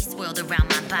 Caressed me, swirled around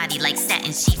my body like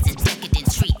satin sheets and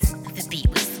decadent treats. The beat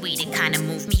was sweet, it kinda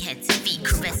moved me head to feet.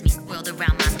 Caressed me, swirled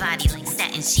around my body like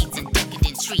satin sheets and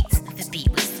decadent treats. The beat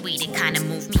was sweet, it kinda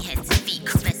moved me head to feet.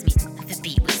 Caressed me. The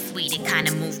beat was sweet, it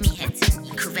kinda moved me head to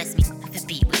feet. Caressed me. The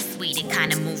beat was sweet, it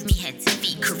kinda moved me head to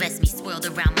feet. Caressed me, swirled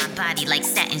around my body like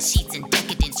satin sheets and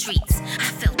decadent treats. I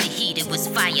felt the heat, it was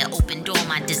fire, opened all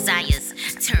my desires,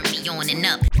 turned me on and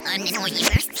up.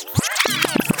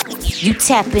 You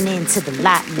tapping into the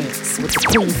LOTMix with the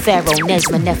Queen Pharaoh,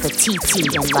 Nejma Nefertiti,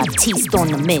 and L'artiste on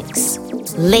the mix.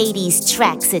 Ladies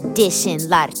Tracks Edition,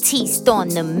 L'artiste on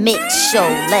the Mix show.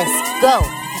 Let's go.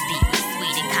 The beat was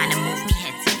sweet, it kinda moved me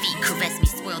head to feet. Caressed me,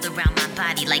 swirled around my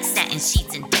body like satin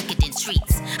sheets and decadent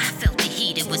treats. I felt the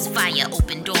heat, it was fire,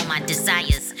 opened all my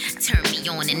desires, turned me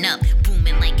on and up,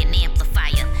 booming like an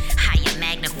amplifier. Higher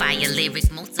magnifier, lyric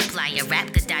multiplier,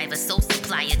 rap Godiva, soul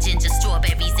supplier, ginger,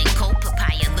 strawberries, and cold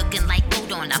papaya, looking like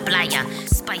gold on a playa.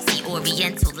 Spicy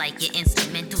oriental, like your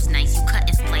instrumental's nice. You cut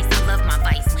and splice, I love my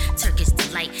vice. Turkish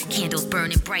delight, candles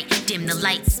burning bright, dim the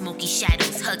lights, smoky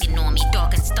shadows hugging on me,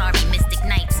 dark and starry mystic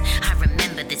nights. I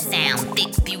remember the sound,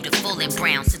 thick, beautiful, and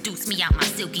brown. Seduced me out my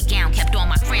silky gown, kept on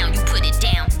my crown, you put it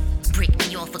down. Break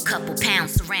me off a Couple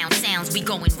pounds, surround sounds, we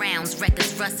going rounds.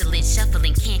 Records rustling,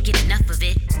 shuffling, can't get enough of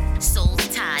it. Soul's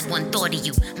tied, one thought of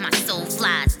you. My soul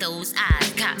flies, those eyes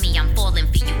got me, I'm falling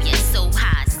for you. Yet so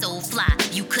high, so fly,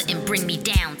 you couldn't bring me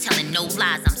down. Telling no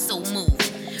lies, I'm so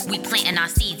moved. We planting our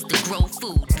seeds to grow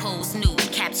food. Pose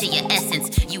nude, capture your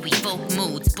essence. You evoke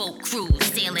moods, boat cruise,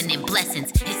 sailing in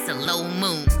blessings. It's a low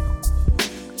moon.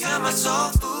 You're my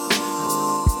soul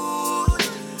food.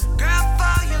 Girl,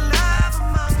 for your love,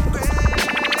 I'm hungry.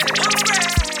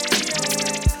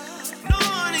 No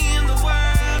one in the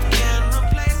world can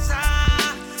replace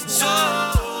our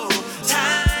soul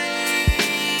ties.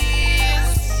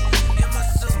 You're my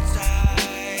soul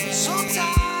ties. Soul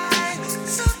ties.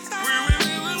 Soul ties.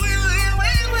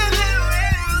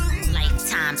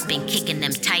 Lifetime's been kicking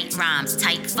them tight rhymes,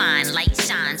 tight fine, light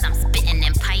shines. I'm spitting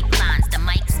them pipelines. The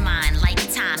mic's mine, like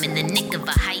time in the nick of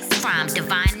a heist crime.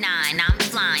 Divine nine, I'm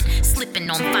flying, slipping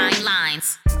on fine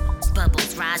lines.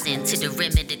 Bubbles rising to the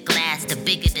rim of the glass. The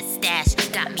bigger the stash,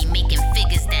 got me making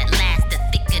figures that last. The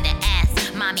thicker the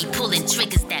ass, mommy pulling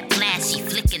triggers that blast. She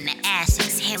flicking the ash,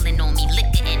 exhaling on me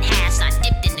liquor and hash. I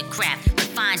dipped in the craft,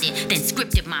 refined it, then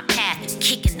scripted my path.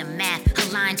 Kicking the math,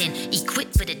 aligned and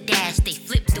equipped for the dash. They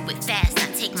flip through it fast, I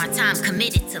take my time,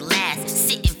 committed to last.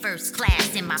 Sitting first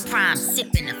class in my prime,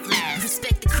 sipping a flask.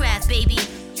 Respect the craft, baby.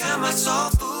 You're my soul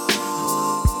food.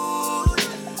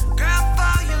 Girl,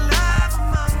 for your love,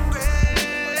 I'm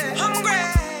hungry. Hungry.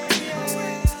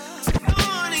 No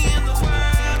one in the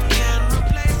world can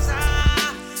replace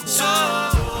our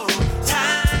soul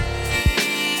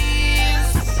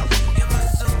ties. You're my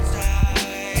soul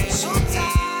ties. Soul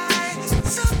ties.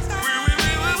 Soul ties.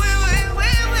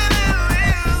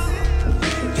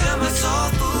 You're my soul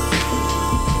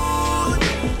food.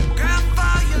 Girl,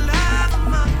 for your love, I'm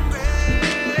hungry.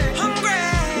 Hungry.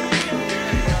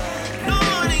 No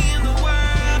one in the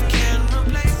world can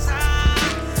replace our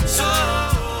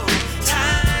soul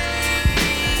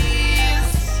ties.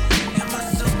 You're my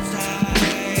soul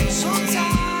ties. Soul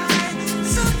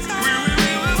ties. Soul ties.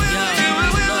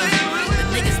 The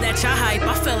niggas that y'all hype, I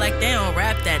feel like they don't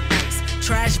rap that nice.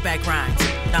 Trash back rhymes.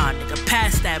 Nah, nigga,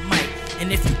 pass that mic.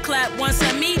 And if you clap once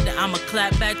at me, then I'ma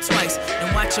clap back twice.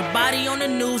 And watch your body on the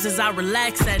news as I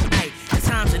relax at night. The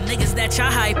times the niggas that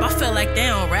y'all hype, I feel like they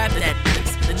don't rap that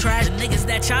nice. The trash niggas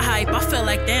that y'all hype, I feel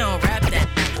like they don't rap that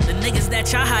nice. The niggas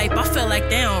that y'all hype, I feel like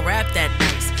they don't rap that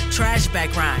nice. Trash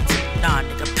back rhymes. Nah,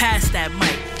 nigga, pass that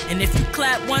mic. And if you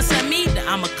clap once at me, then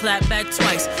I'ma clap back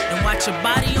twice. And watch your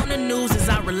body on the news as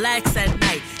I relax at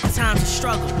night. The times of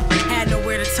struggle, had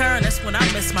nowhere to turn, that's when I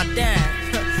miss my dad.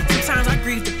 Sometimes I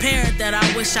grieve the parent that I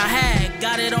wish I had.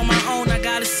 Got it on my own, I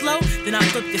got it slow, then I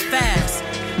flipped it fast.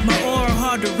 My aura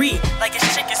hard to read, like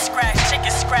it's chicken scratch, chicken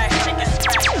scratch, chicken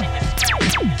scratch, chicken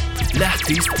scratch.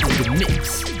 L'artiste on the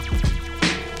mix.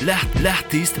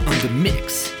 L'artiste on the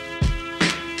mix.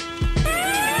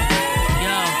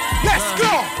 Let's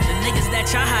go! The niggas that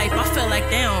y'all hype, I feel like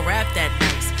they don't rap that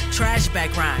nice. Trash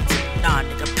back rhymes. Nah,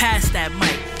 nigga, pass that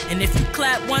mic. And if you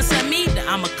clap once at me, then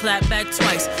I'ma clap back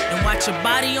twice. And watch your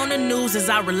body on the news as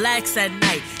I relax at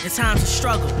night. In times of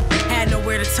struggle, had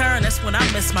nowhere to turn, that's when I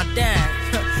miss my dad.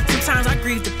 Sometimes I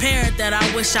grieve the parent that I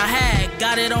wish I had.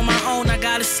 Got it on my own, I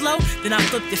got it slow, then I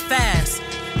flipped it fast.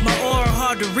 My aura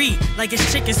hard to read, like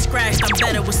it's chicken scratched. I'm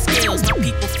better with skills, my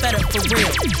people fed up for real.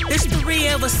 History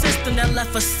of a system that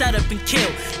left us set up and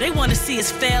killed. They wanna see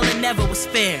us fail, it never was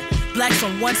fair. Blacks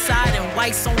on one side and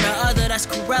whites on the other, that's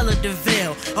Cruella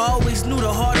DeVille. I always knew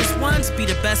the hardest ones be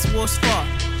the best wars fought.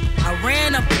 I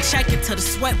ran up and checked it till the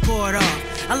sweat poured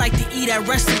off. I like to eat at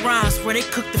restaurants where they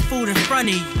cook the food in front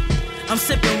of you. I'm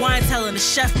sipping wine telling the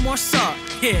chef more salt,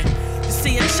 yeah. To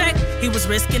see a check, he was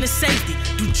risking his safety.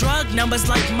 Do drug numbers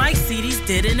like Mike CDs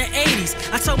did in the 80s.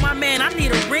 I told my man I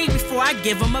need a ring before I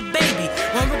give him a baby.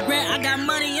 One regret, I got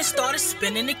money and started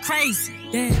spending it crazy.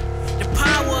 Damn, the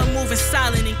power of moving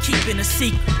silent and keeping a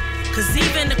secret. Cause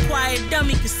even the quiet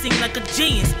dummy could sing like a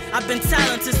genius. I've been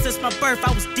talented since my birth,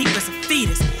 I was deep as a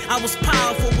fetus. I was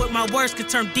powerful with my words, could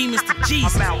turn demons to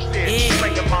Jesus. I'm out there,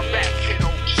 slinging my back, kiddo.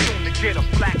 Soon to get a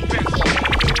black pencil.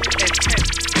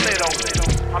 Intense little.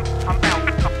 I'm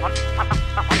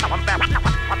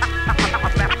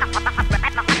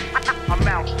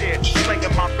out there,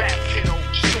 slinging my back, kiddo.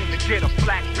 Soon to get a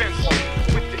black pencil.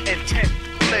 With the intent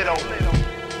little.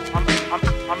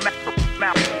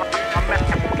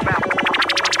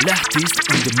 L'artiste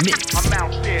on the mix. I'm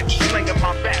out there, slinging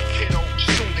my back, kiddo.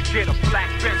 Soon to get a black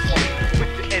pencil. With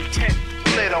the intent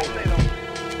little.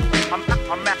 I'm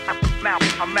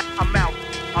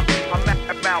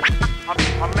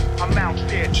out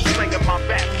there, slinging my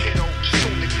back, kiddo.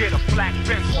 Soon to get a black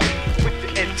pencil. With the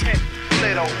intent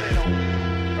little.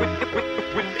 With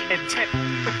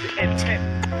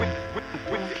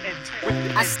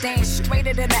I stand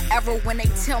straighter than an arrow when they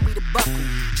tell me to buckle.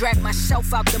 Drag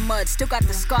myself out the mud, still got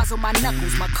the scars on my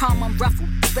knuckles. My calm unruffled,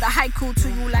 spit a haiku to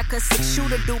you like a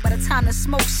 6-shooter do. By the time the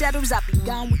smoke settles, I'll be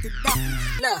gone with the duffel.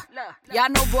 Look, y'all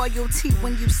know royalty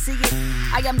when you see it.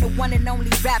 I am the one and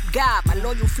only rap god. My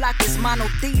loyal flock is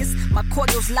monotheist. My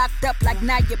coils locked up like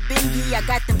Naya Bingi. I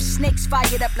got them snakes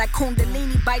fired up like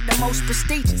Kundalini, bite the most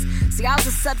prestigious. See, I was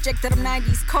a subject of them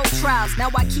 90s cold trials. Now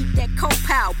I keep that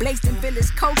co-pow, blazed in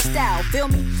Village Coast style. Feel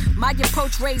me? My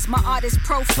approach raised my artist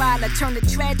profile. I turn the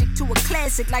tragic to a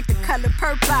classic like the color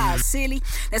purple. Silly,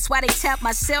 that's why they tap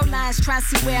my cell lines trying to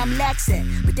see where I'm lax at.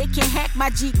 But they can't hack my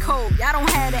G code, y'all don't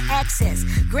have the access.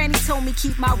 Granny told me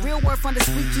keep my real worth on the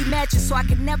squeaky mattress, so I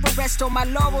could never rest on my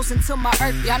laurels until my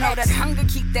earth. Y'all know that hunger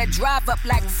keep that drive up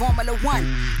like Formula 1.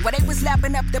 While they was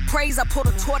lapping up the praise, I pulled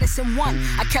a tortoise in one.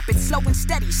 I kept it slow and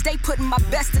steady, stay putting my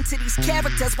best into these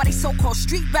characters. While they so-called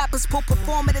street rappers pull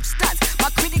performative stunts. My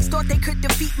critics thought they could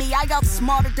defeat me, I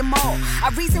outsmarted them all.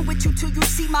 I reason with you till you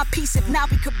see my piece, if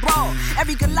not we could brawl.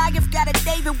 Every Goliath got a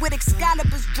David with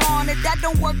Excaliburs drawn. If that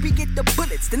don't work, we get the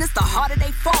bullets, then it's the harder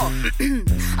they fall.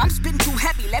 I'm spitting too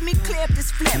heavy, let me clear up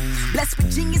this phlegm. Blessed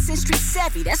with genius and street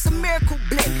savvy, that's a miracle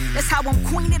blend. That's how I'm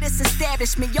queen of this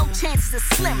establishment, your chances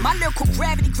are slim. My lyrical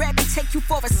gravity grab and take you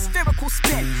for a spherical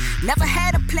spin. Never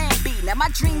had a plan B, now my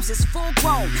dreams is full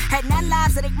grown. Had 9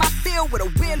 lives that ain't my field with a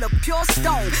wheel of pure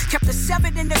stone. Kept a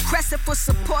 7 in the crescent for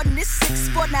supporting this 6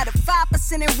 sport. Now the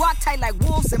 5% in rock tight like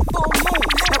wolves and full moon.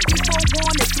 Now be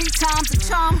forewarned that 3 times a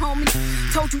charm, homie.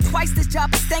 Told you twice this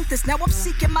job is thankless, now I'm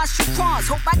seeking my shukrans.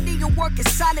 Hope I do your work is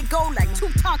solid gold like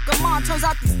Tutankhamun. Turns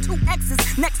out these 2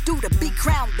 X's next due to be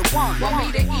crowned the one. Want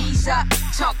me to ease up?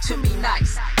 Talk to me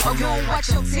nice. Oh, you don't want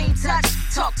your team touch?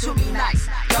 Talk to me nice.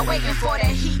 Y'all waiting for that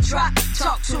heat drop?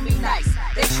 Talk to me nice.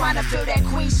 They trying to fill that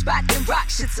queen spot, then rock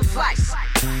should suffice.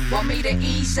 Want me to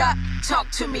ease up? Talk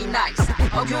to me nice.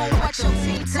 Oh, you don't want your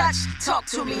team touch? Talk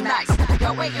to me nice.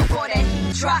 Y'all waiting for that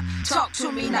heat drop? Talk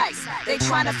to me nice. They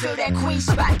trying to fill that queen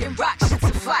spot, then rock should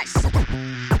suffice.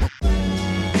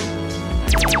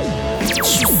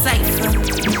 True cipher.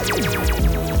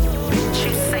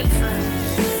 True cipher.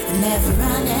 Never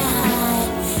run out.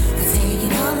 I take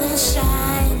it all in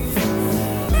stride.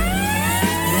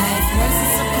 Life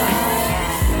lessons supply.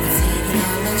 I take it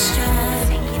all in stride.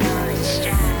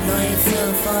 Loyal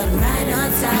till for the ride or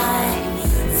die.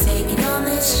 Take it all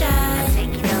in stride.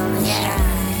 Yeah.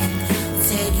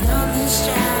 Take it all in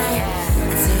stride.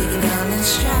 Take it all in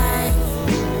stride.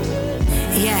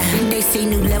 Yeah, they say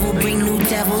new level bring new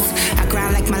devils. I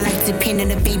grind like my life depend on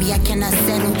the baby, I cannot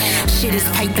settle. Shit is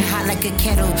piping hot like a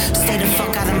kettle. Stay the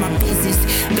fuck out of my business.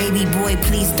 Baby boy,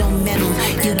 please don't meddle.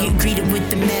 You'll get greeted with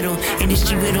the metal.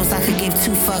 Industry riddles, I could give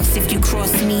 2 fucks. If you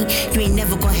cross me, you ain't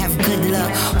never gonna have good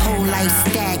luck. Whole life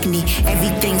stagnant,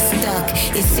 everything stuck.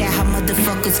 It's sad how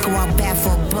motherfuckers go out bad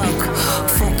for a buck.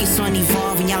 Focus on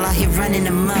evolving, y'all out here running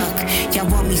amok. Y'all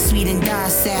want me sweet and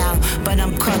docile, but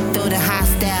I'm cutthroat and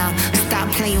hostile.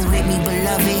 Stop playing with me,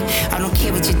 beloved. I don't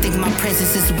care what you think, my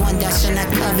presence is one that shall not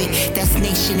covet. That's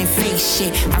nation and fake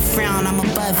shit. I frown, I'm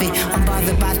above it. I'm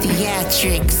bothered about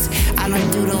theatrics. I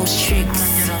don't do those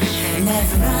tricks.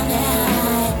 Never run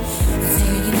out.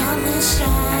 Take it all in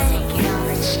stride.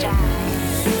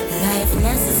 Life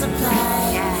lessons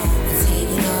supply. Take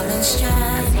it all in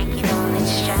stride.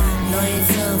 Loyal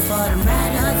till for the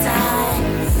ride or die.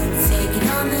 Take it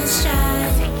all in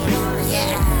stride.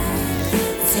 Yeah.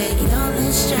 Take it all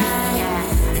in stride.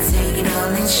 Take it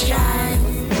all in stride.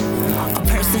 A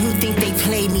person who think they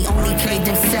played me only played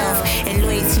themselves. And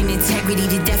loyalty and integrity,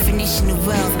 the definition of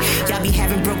wealth. Y'all be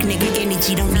having broke nigga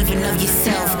energy, don't even love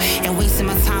yourself. And wasting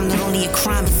my time, not only a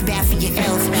crime, it's bad for your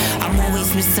health. I'm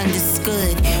always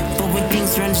misunderstood, but when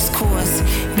things run its course,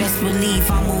 best believe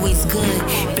I'm always good.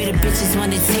 Bitter bitches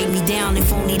wanna take me down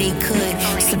if only they could.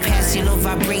 Surpass your low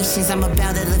vibrations, I'm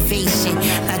about elevation.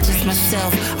 Not just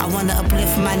myself, I wanna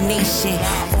uplift my nation.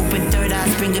 Open third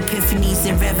eyes, bring epiphanies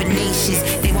and revelations.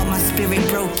 They want my spirit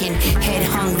broken, head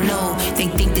hung low. They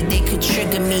think that they could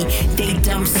trigger me, they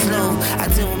dumb slow. I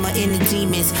deal with my inner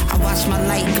demons, I watch my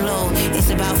light glow. It's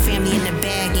about family in the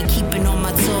bag and keeping on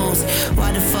my toes.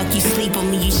 Why the fuck you sleep on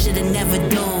me, you should've never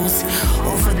dozed.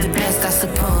 Or for the best, I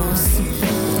suppose.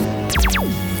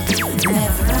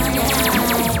 Never run out,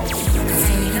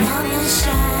 take it all in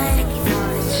stride.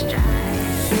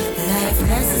 Life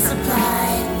lessons supply,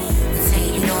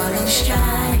 take it all in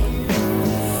stride.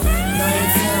 Loyal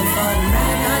till for the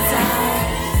ride or die.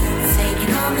 Take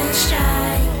it all in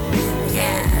stride.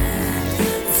 Yeah.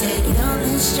 Take it all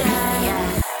in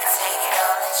stride. Take it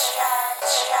all in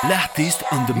stride. L'artiste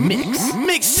on the mix.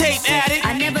 Mixtape addict.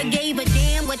 I never gave a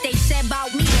damn what they said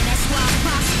about me, and that's why I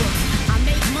prosper. I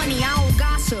make money, I don't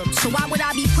gossip. So why would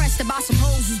I be pressed about some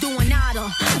hoes who's doing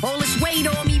nada? All this weight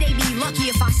on me, they be lucky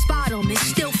if I spot them. And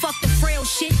still fuck the frail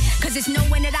shit, cause it's no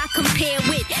one that I compare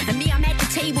with. And me, I'm at the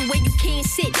table where you can't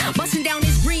sit, busting down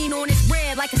this green on this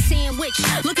bread like a sandwich.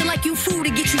 Looking like you fool to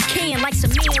get you canned like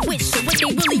some man-witch. So what they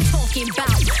really talking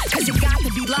about? Cause it got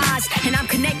to be lies, and I'm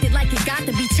connected like it got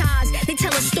to be ties. They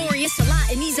tell a story, it's a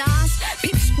lot in these eyes.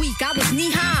 Peep squeak, I was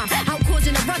knee-high, out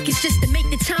causing a ruckus just to make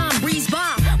the time breeze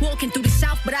by. Walking through the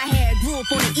south, but I grew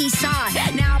up on the east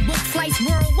side. Now I book flights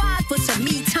worldwide for some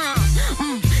me time.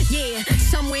 Yeah,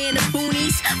 somewhere in the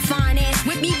boonies. Fine ass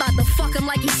with me, bout to fuck him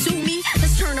like he sue me.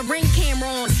 Let's turn the ring camera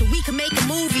on so we can make a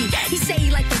movie. He say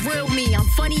he like the real me, I'm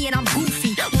funny and I'm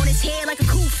goofy. On his head like a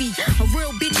kufi, a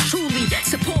real bitch truly.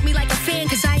 Support me like a fan,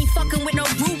 cause I ain't fucking with no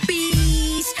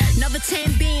groupies. Another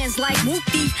 10 bands like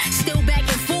whoopty. Still back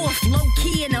and forth, low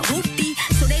key in a hoopty.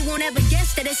 So they won't ever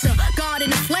guess that it's a God in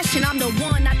the flesh, and I'm the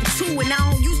one, not the two. And I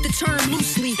don't use the term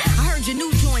loosely. I heard your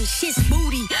new joint, shit's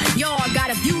booty. Y'all got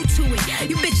a view to it.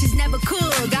 You bitches never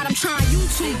could. Got 'em trying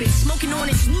YouTube it. Smoking on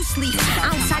this loose leaf.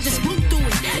 Ounce, I just blew through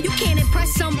it. You can't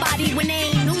impress somebody when they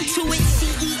ain't new to it.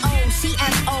 CEO,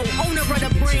 CFO, owner of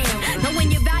the brand.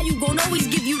 Knowing your value gon' always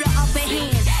give you the upper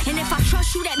hand. And if I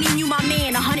trust you, that mean you my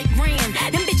man. 100 grand.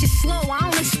 Them bitches slow, I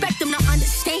don't expect them to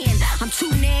understand. I'm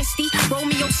too nasty.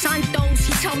 Romeo Santos,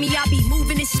 he tell me I be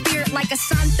moving his spirit like a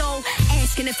santo.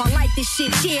 Asking if I like this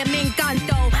shit, yeah, me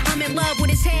encanto. I'm in love with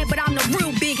his head, but I'm the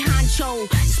real big honcho.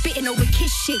 Spitting over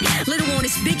kiss shit, little on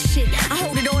this big shit. I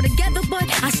hold it all together, but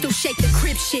I still shake the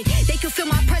crib shit. They could feel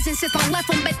my presence if I left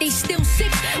them, but they still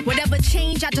sick. Whatever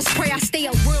change, I just pray I stay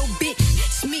a real bitch.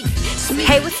 It's me.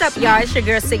 Hey, what's up, y'all? It's your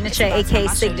girl Signature, aka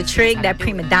Sig the Trig, that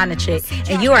prima donna chick,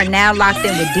 and you are now locked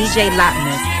in with DJ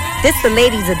LOTMix. This the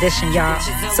ladies edition, y'all.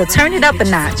 So turn it up a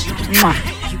notch. Mwah.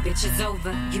 You bitches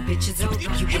over, you bitches over, you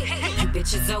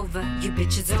bitches over, you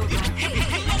bitches over,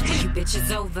 you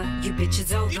bitches over, you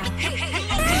bitches over.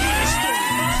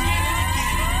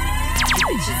 You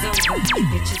bitches over, you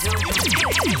bitches over.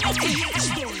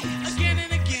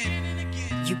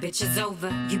 You bitches over,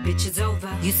 you bitches over.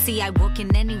 You see, I walk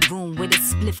in any room with a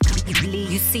spliff comfortably.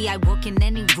 You see, I walk in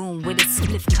any room with a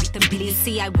spliff comfortably. You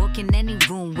see, I walk in any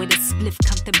room with a spliff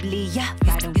comfortably. Yeah,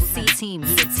 riding with my team.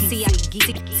 See,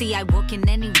 I walk in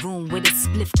any room with a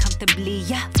spliff comfortably.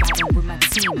 Yeah, riding with my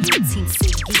team. Team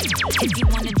Siggy. If you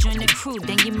wanna join the crew,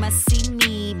 then you must see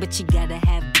me. But you gotta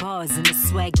have bars and a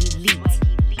swaggy elite.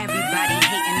 Everybody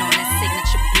hating on that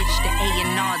signature bitch. The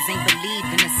A&Rs ain't believe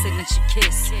in a signature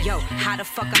kiss. Yo, how the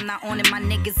fuck I'm not on it? My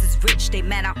niggas is rich. They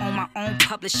mad I own my own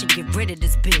publishing. Get rid of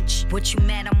this bitch. What you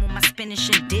mad I'm on my spinach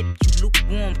and dip? You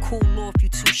lukewarm, cool off. You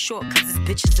too short cause this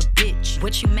bitch is a bitch.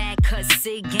 What you mad cause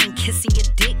Sig ain't kissing your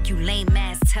dick? You lame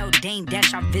ass tell Dame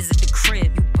Dash I visit the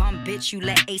crib. You bum bitch, you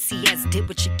let ACS dip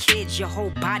with your kids. Your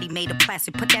whole body made of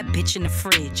plastic. Put that bitch in the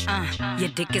fridge. Your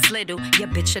dick is little, your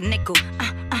bitch a nickel.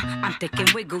 I'm thick and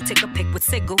wiggle, take a pic with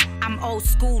Siggle. I'm old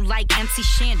school like MC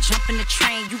Shan, jump in the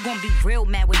train. You gon' be real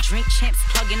mad with Drink Champs,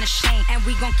 plug in the shame. And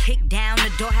we gon' kick down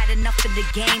the door, had enough of the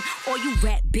game. All you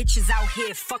rat bitches out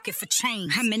here, fuck it for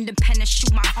change. I'm independent,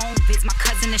 shoot my own vids, my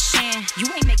cousin is Shan. You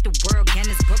ain't make the world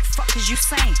Guinness book, fuck is you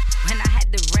saying? When I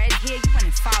had the red hair, you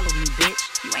wouldn't follow me, bitch.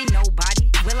 You ain't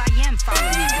nobody, well I am, follow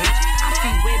me, bitch. I'm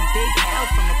from where Big L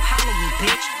from Apollo me,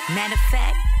 bitch. Matter of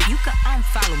fact, you can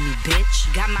unfollow me,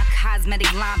 bitch. Got my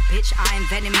cosmetic line, bitch. I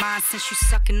invented mine since you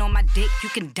sucking on my dick. You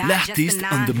can die just a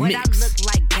nine. What I look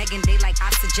like begging, they like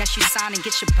I suggest you sign and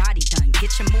get your body done.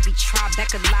 Get your movie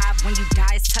Tribeca live. When you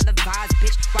die, it's televised,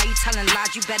 bitch. Why you telling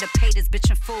lies? You better pay this bitch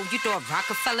in full. You thought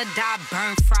Rockefeller die,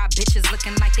 burn fry. Bitches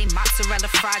looking like they mozzarella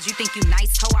fries. You think you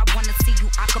nice, ho? I wanna see you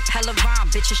acapella rhyme.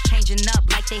 Bitches changing up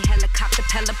like they helicopter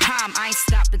Pella Prime. I ain't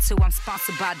stopping till I'm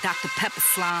sponsored by Dr. Pepper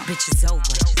Slime. Bitches over.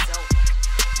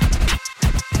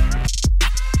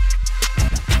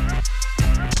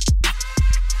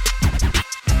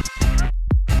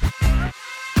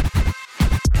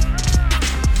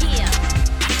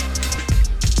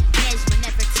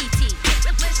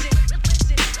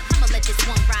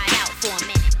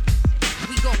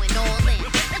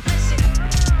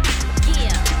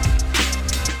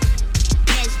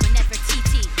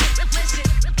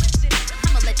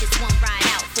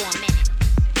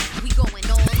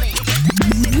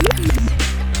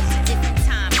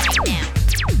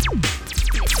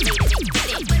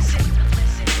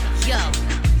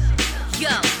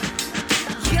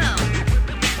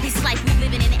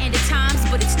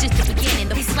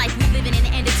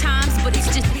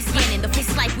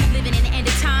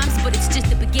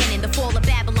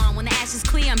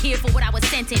 for what I was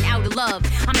sent in out of love.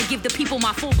 I'ma give the people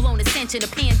my full-blown attention. A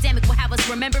pandemic will have us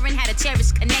remembering how to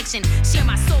cherish connection. Share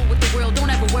my soul with the world, don't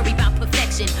ever worry about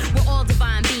perfection. We're all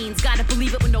divine beings, gotta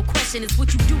believe it with no question. It's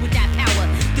what you do with that power.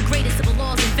 The greatest of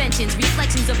all inventions,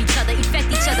 reflections of each other, affect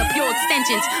each other, pure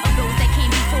extensions of those that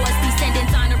came before us.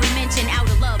 Descendants, honor and mention, out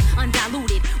of love,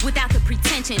 undiluted, without the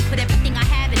pretension. Put everything I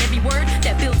have in every word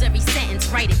that builds every sentence.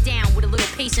 Write it down with a little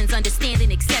patience,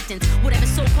 understanding, acceptance. Whatever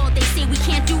so-called they say we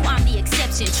can't do, I'm the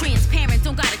exception. Transparent,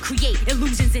 don't gotta create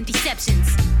illusions and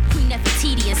deceptions. Queen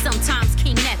Nefertiti and sometimes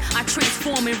King Nef, I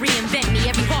transform and reinvent me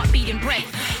every heartbeat and breath.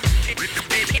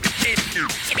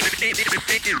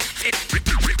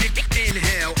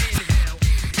 Inhale.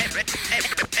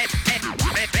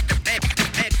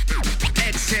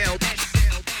 Exhale.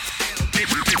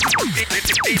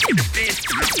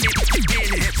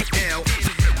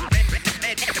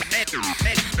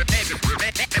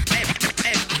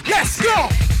 Let's go!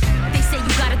 They say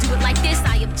you gotta do it like this,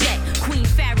 I object. Queen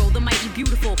Pharaoh, the mighty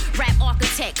beautiful rap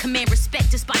architect. Command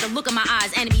respect just by the look of my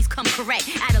eyes. Enemies come correct.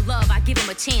 Out of love, I give them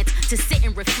a chance to sit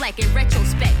and reflect in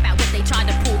retrospect about what they tried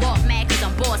to pull off. Mad cause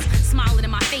I'm boss, smiling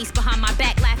in my face, behind my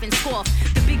back, laughing scoff.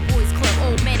 The big boys club,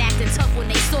 old men acting tough when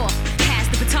they soft. Pass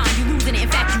the baton, you losing it, in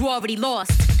fact you already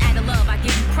lost. Out of love, I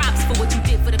give you props for what you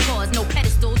did for the cause. No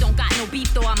pedestal, don't got no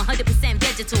beef though, I'm 100%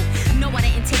 vegetal. No, I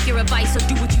didn't take your advice or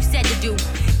do what you said to do.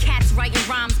 Cats writing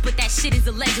rhymes, but that shit is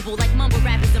illegible. Like mumble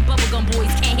rappers and bubblegum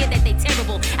boys, can't hear that they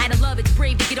terrible. Out of love, it's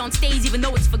brave to get on stage even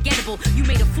though it's forgettable. You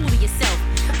made a fool of yourself,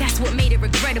 that's what made it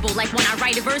regrettable. Like when I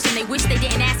write a verse and they wish they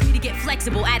didn't ask me to get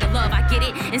flexible. Out of love, I get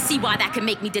it and see why that can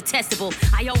make me detestable.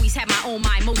 I always have my own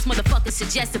mind, most motherfuckers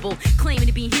suggestible. Claiming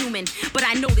to be human, but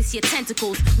I notice your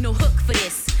tentacles. No hook for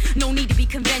this, no need to be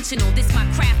conventional. This my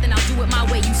craft and I'll do it my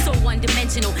way. You so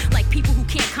one-dimensional, like people who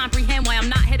can't comprehend why I'm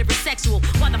not heterosexual.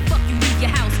 Why the fuck you leave your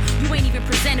house? You ain't even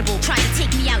presentable. Try to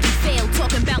take me out, you fail.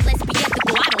 Talking about let's be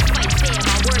ethical, I don't fight fair.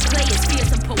 My wordplay is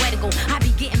fierce and poetical. I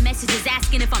be getting messages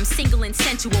asking if I'm single and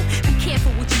sensual. Be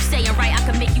careful what you say and write, I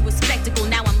can make you a spectacle.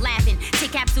 Now I'm laughing,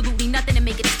 take absolutely nothing to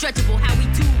make it stretchable. How we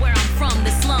do where I'm from,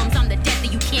 the slums, I'm the death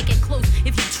that you can't get close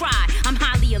if you try. I'm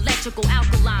highly electrical,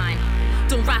 alkaline.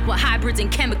 Don't rock with hybrids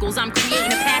and chemicals. I'm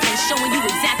creating a path and showing you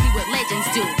exactly what legends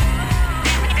do.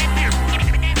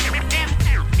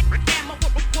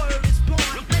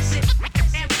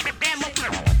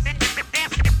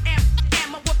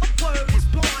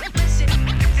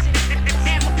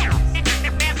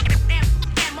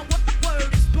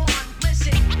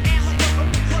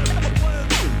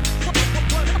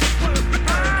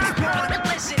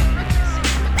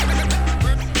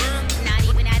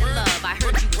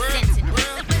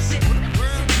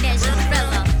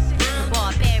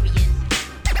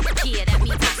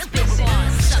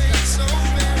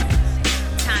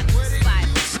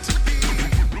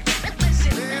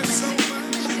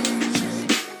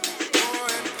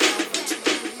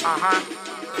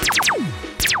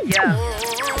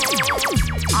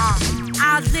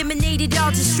 I eliminated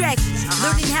all distractions,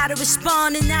 learning how to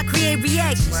respond and not create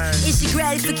reactions. Instant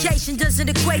gratification doesn't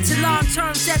equate to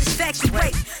long-term satisfaction.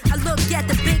 Wait, I look at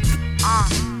the big.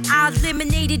 I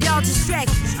eliminated all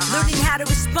distractions, learning how to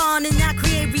respond and not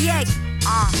create reactions.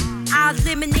 I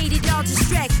eliminated all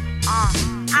distractions.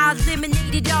 I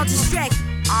eliminated all distractions.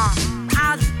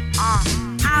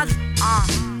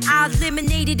 I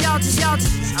eliminated all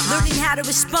distractions, learning how to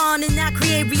respond and not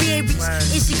create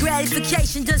reactions. Instant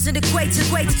gratification doesn't equate to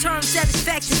term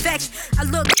satisfaction. Facts. I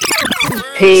look.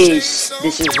 Peace.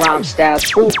 This is Rhyme Style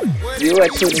Swoop. You are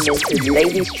tuning into the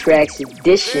Ladies Tracks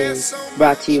Edition,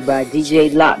 brought to you by DJ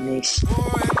LOTMix.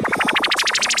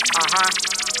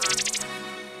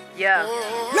 Yeah.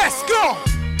 Let's go.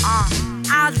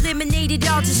 I eliminated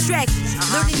all distractions,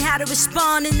 learning how to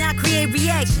respond and not create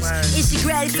reactions. Instant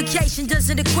gratification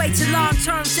doesn't equate to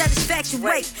long-term satisfaction.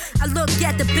 Wait, I look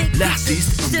at the big picture,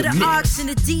 to the arcs and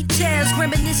the details,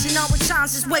 reminiscing on what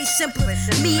times is way simpler.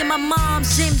 Me and my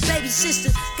mom's and baby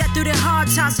sister got through the hard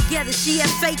times together. She had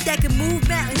faith that could move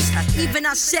mountains, even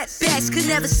our setbacks could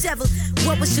never sever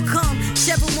what was to come.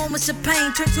 Several moments of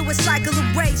pain turned to a cycle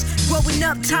of rage. Growing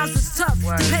up, times was tough,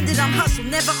 depended on hustle,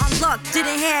 never on luck.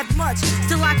 Didn't have much,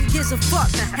 still I could give a fuck.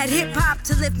 Had hip-hop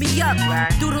to lift me up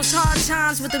through those hard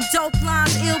times with them dope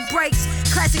lines, ill breaks.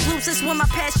 Classic loops, that's when my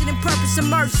passion and purpose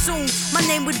emerge soon. My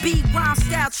name would be Rhyme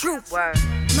Style Truth.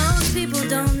 Most people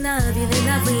don't love you, they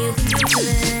love when you can do to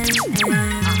them.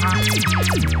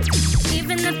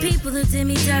 Even the people who did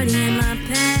me dirty in my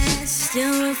past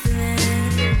still root for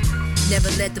them. Never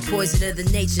let the poison of the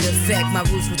nature affect my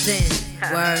roots within.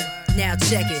 Word, now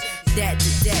check it. That's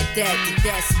a gem.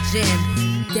 That's a gem.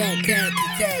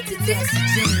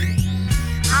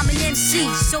 I'm an MC,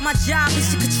 so my job is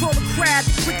to control the crowd,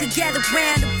 to quickly gather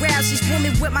round and rouse these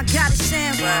women with my goddess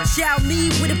sound. Shout me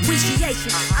with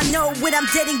appreciation. I know when I'm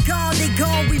dead and gone, they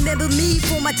gon' remember me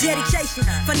for my dedication.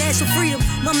 Financial freedom,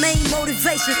 my main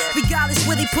motivation. Regardless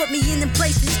where they put me in them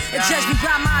places, they judge me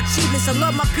by my achievements. I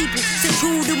love my people, stay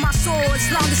true to my soul as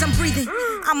long as I'm breathing.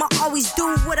 I'ma always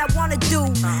do what I wanna do.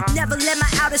 Never let my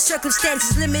outer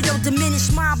circumstances limit or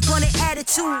diminish my abundant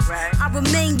attitude. I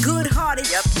remain good-hearted,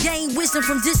 gain wisdom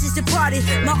from distance departed.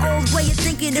 My old way of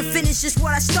thinking to finish is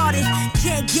what I started.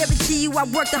 Can't guarantee you I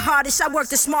work the hardest, I work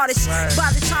the smartest.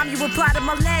 By the time you reply to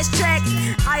my last track,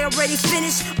 I already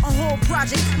finished a whole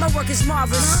project. My work is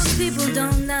marvelous. Most people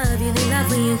don't love you, they love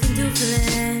what you can do for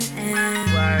them.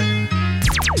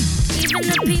 Even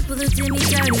the people who did me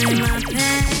dirty in my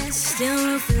past still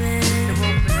root for them.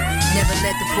 Never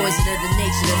let the poison of the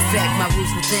nature affect my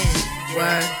roots within.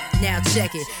 Word. Now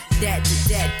check it. That's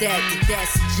the gem.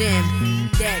 That's the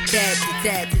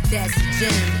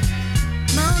gem.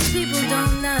 Most people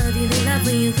don't love you, they love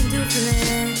what you can do for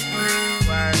them.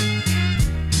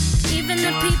 Even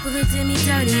the people who did me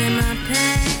dirty in my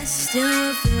past still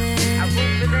root for them.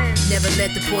 Never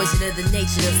let the poison of the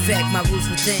nature affect my roots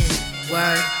within.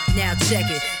 Word. Now check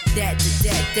it. That's the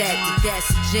gem. That's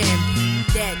the gem.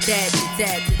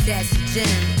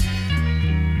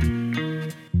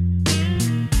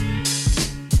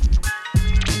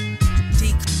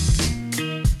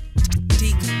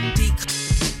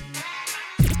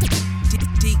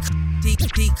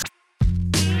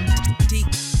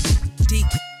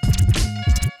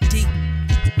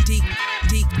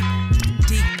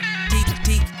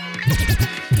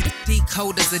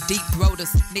 Decoders are deep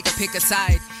throaters, nigga pick a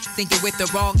side. Thinking with the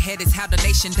wrong head is how the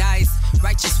nation dies.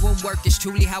 Righteous womb work is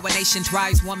truly how a nation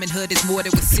thrives. Womanhood is more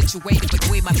than what's situated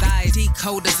between my thighs.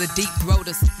 Decoders are deep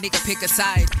throaters, nigga pick a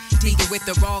side. Thinking with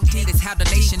the wrong head is how the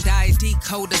nation dies.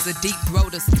 Decoders are deep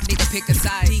throaters, nigga pick a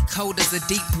side. Decoders are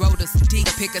deep throaters,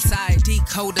 nigga pick a side.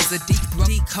 Decoders are deep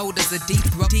throaters, decoders are deep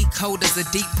throaters, decoders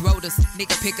are deep throaters,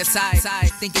 nigga pick a side.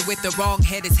 Thinking with the wrong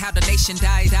head is how the nation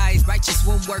dies. Righteous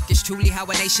womb work is truly how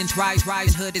a nation thrives.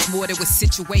 Hood is more than what's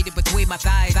situated between my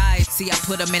thighs. See, I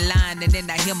put them in line and then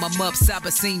I hem them up.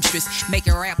 Cyber seamstress,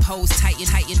 making rap hoes tighten.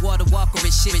 Water walker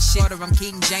and shit. Order, I'm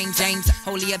King James.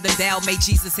 Holier than thou, made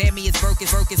Jesus hand me his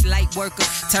Burkers, light worker.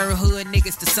 Turn hood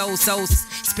niggas to souls.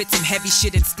 Spit some heavy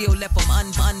shit and still left them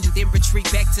undone. Then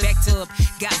retreat back to up.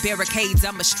 Got barricades,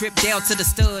 I'ma strip down to the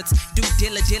studs. Do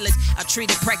diligence, I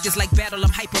treat it practice like battle.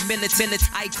 I'm hyper militant.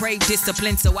 I crave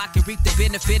discipline so I can reap the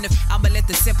benefit. I'ma let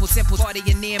the simple party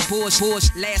and then bush.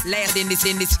 Last in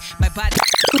this. My body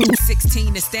 16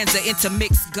 and stanza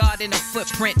intermix. God in a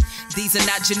footprint. These are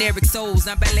not generic souls.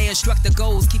 I'm ballet instructor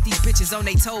goals. Keep these bitches on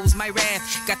their toes. My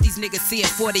wrath got these niggas seeing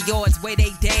 40 yards where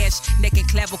they dash. Neck and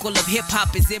clavicle of hip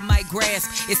hop is in my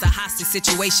grasp. It's a hostage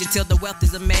situation till the wealth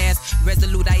is amassed.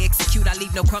 Resolute, I execute. I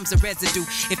leave no crumbs of residue.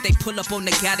 If they pull up on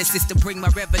the goddess, it's to bring my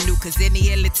revenue. Cause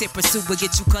any illicit pursuit will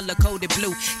get you color coded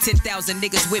blue. 10,000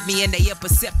 niggas with me and they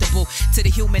imperceptible to the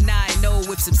human eye. Know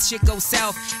if some shit goes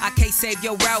south, I can't save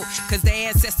your route. Cause the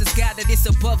ancestors gathered this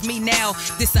above me now.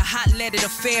 This a hot-leaded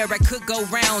affair, I could go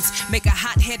rounds. Make a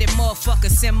hot-headed motherfucker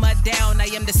simmer down. I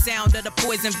am the sound of the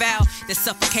poison vow that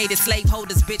suffocated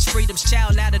slaveholders, bitch, freedom's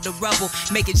child out of the rubble.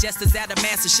 Making justice out of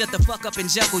master, shut the fuck up and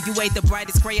juggle. You ain't the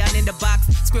brightest crayon in the box.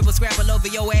 Scribble, scrabble over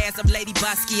your ass, I'm Lady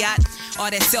Basquiat. All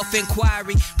that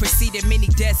self-inquiry preceded many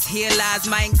deaths. Here lies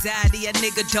my anxiety. A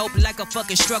nigga dope like a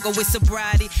fucking struggle with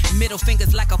sobriety. Middle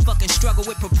fingers like a fucking struggle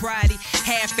with propriety.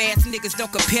 Half-ass niggas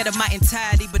don't compare to my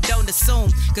entirety, but don't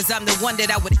assume, cause I'm the one that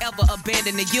I would ever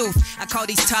abandon the youth. I call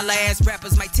these taller-ass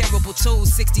rappers my terrible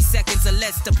tools. 60 seconds or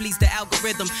less to please the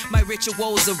algorithm. My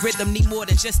rituals of rhythm need more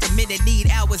than just a minute. Need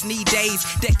hours, need days,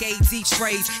 decades each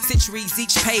phrase, centuries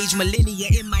each page, millennia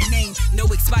in my name. No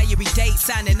expiry date,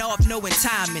 signing off, knowing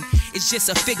timing. It's just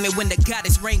a figment when the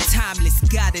goddess reign timeless.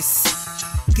 Goddess.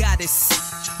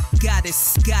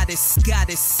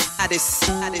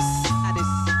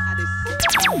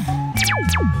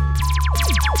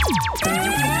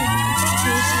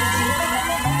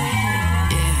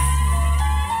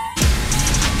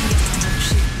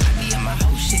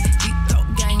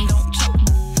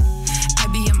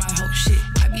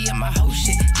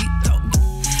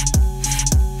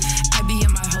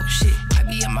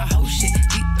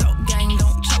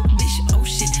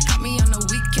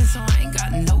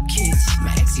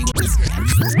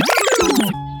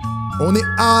 On est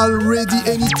already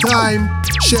anytime.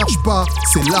 Cherche pas,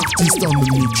 c'est l'artiste on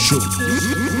the mix show.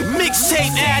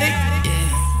 Mixtape addict.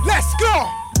 Let's go.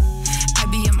 I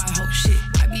be in my whole shit.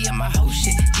 I be in my whole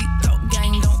shit. Deep throat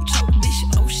gang don't choke,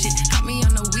 bitch. Oh shit. Got me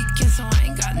on the weekend, so I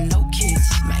ain't got no kids.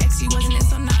 My ex, he wasn't it,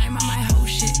 so now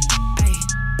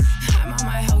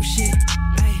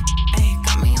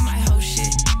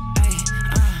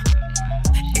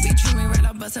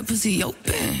bust that pussy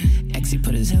open. X, he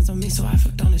put his hands on me, so I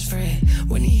fucked on his friend.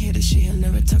 When he hear the shit, he'll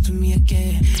never talk to me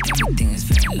again. Everything is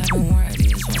very love and war, it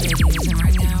is what it is. And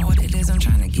right now, what it is, I'm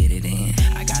trying to get it in.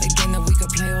 I got a game that we could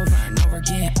play over and over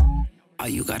again. All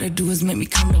you gotta do is make me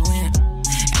come to win.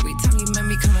 Every time you make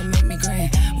me come and make me grin.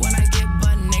 When I get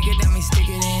butt naked, then me stick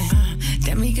it in.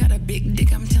 Damn, he got a big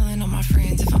dick, I'm telling all my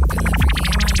friends. If I'm feeling freaky,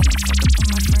 I might let him fuck up on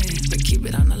my friends. But keep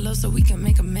it on the low so we can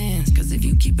make amends. Cause if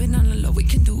you keep it on the low, we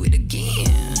can do it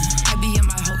again. I be in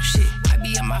my whole shit, I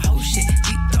be in my whole shit.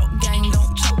 Deep throat gang,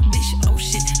 don't choke, bitch, oh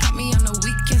shit. Got me on the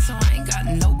weekend, so I ain't got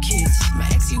no kids. My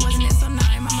ex, he wasn't it, so now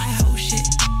I'm on my whole shit.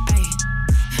 Ay,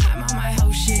 I'm on my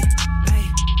whole shit. Ay,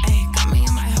 ay, got me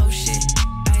on my whole shit.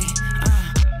 Ay,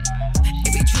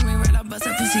 if you treat me right, I'll bust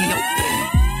that pussy open.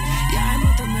 Yeah, I'm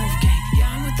with the MILF gang. Yeah,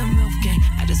 I'm with the MILF gang.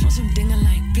 I just want some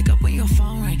ding-a-lang. Pick up when your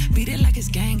phone ring. Beat it like it's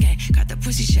gang gang. Got the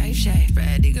pussy shave shave.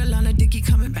 Red eagle on the dicky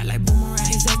coming back like boomerang.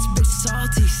 His ex-bitch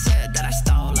salty. Said that I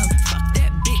stole him. Fuck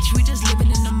that bitch. We just living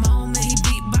in the moment. He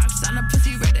beatbox on the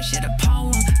pussy. Read that shit a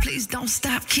poem. Please don't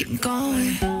stop. Keep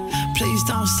going. Please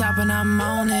don't stop when I'm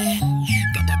on it.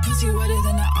 Got that pussy wetter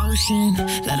than the ocean.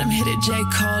 Let him hit it J.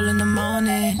 Cole in the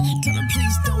morning. Tell him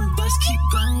please don't bust. Keep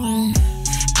going.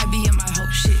 I be in my whole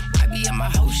shit. I be in my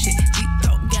whole shit. Deep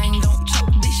throat gang, don't choke,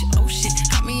 bitch. Oh shit.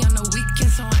 Got me on the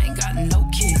weekend, so I ain't got no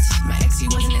kids. My ex, he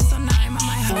wasn't it, so now I'm on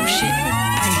my whole shit.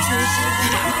 Ay,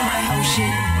 I'm on my whole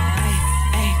shit. Ay,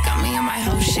 ay, got me on my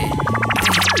whole shit.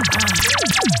 Ay,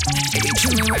 if you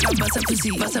treat me right, I'll bust a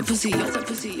pussy, bust a pussy, bust a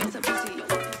pussy, bust a pussy.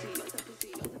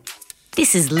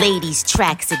 This is Ladies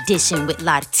Tracks Edition with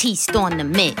L'artiste on the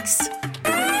mix.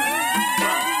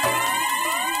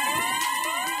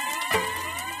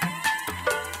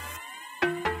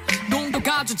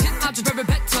 아주 랩을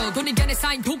뱉어 돈이 간에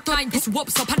쌓인 독라인 될 수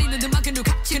없어 팔리는 음악은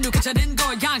누가자는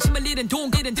걸 양심을 잃은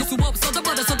동일은 될 수 없어 더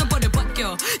버려서도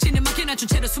버려벗겨 신의 막히나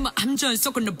주체로 숨어 암전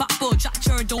썩은 바빠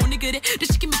좌절 돈이 그래 내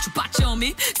시키면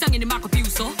주바점이 쌍인을 막고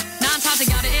비웃어 난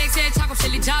찾아가는 엑셀 작업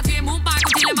실리자 뒤에 문 빨고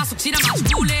딜레마 속 지나 마주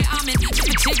불레하면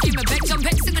지키면 100점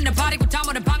 100승은 내 발이고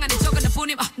담으는 방 안에 적은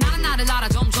뿐임 나는 나를 알아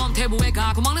점점 대부에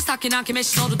가고 먹는 스타킹 한 캔에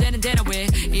씻어도 되는 데라 왜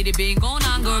일이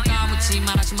빈곤한 걸까 묻지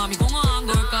말아지 맘이 공허한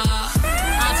걸까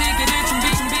아직 그를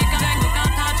준비가 된 것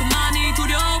같아 좀 많이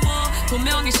두려워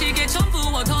분명히 시계 전부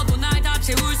얻어도 날 다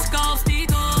채울 수가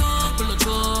없으니까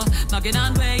불러줘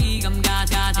막연한 회의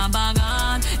감각한 한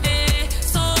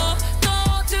방안에서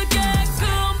터득게끔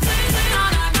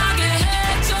날아가게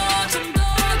해줘 좀 더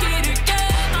길게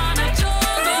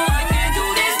안아줘도 I can't do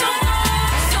this no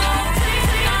more So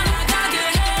please 날아가게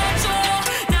해줘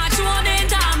나 지워낸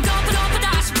다음 덮어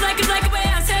다시 black 왜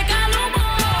안 색깔로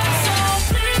So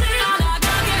please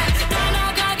날아가게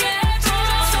해줘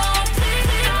So please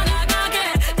날아가게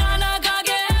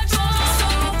해줘 So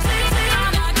please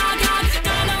날아가게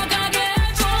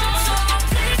해줘 So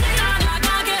please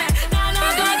날아가게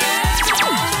해줘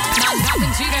난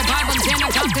같은 지뢰 밟은 새는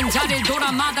같은 자리를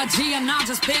돌아마다지 않아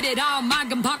Just spit it out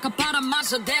맑은 바깥바람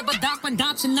마셔 대바닥만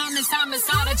닫힌 않는 삶을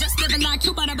살아 Just living like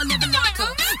you but never living like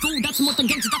her 또 닿지 못한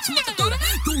경치 닿지 못한 또래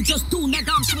Do just do 날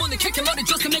감시 못해 킥해 머리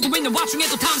just 내고 있는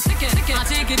와중에도 탐색해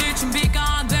아직 이를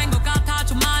준비가 안 된 것 같아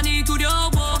좀 많이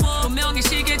두려워 분명히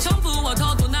시계 전부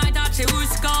얻어도 날 다 채울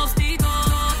수가 없으니까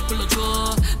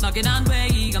불러줘 막연한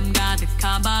회의감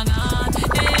가득한 방 안에서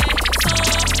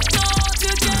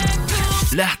터득게끔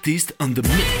L'artiste on the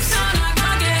mix.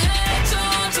 날아가게 해줘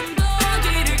좀 더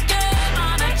길게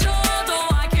안아줘도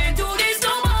I can't do this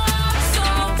no more So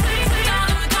please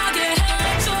날아가게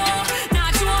해줘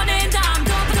나 지워낸 다음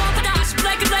덮어 다시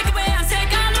black 왜 안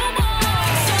색깔로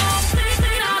So please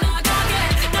날아가게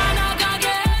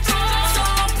해줘 So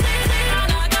please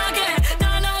날아가게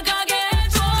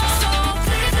해줘 So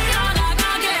please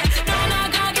날아가게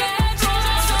해줘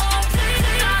So please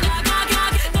날아가게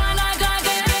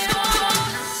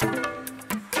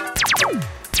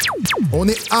On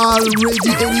est already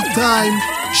anytime.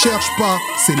 Cherche pas,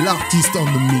 c'est l'artiste on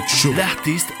the mix show.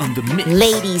 L'artiste on the mix.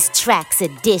 Ladies Tracks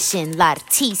Edition,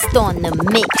 L'artiste on the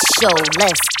mix show.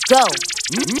 Let's go.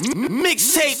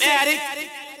 Mixtape addict.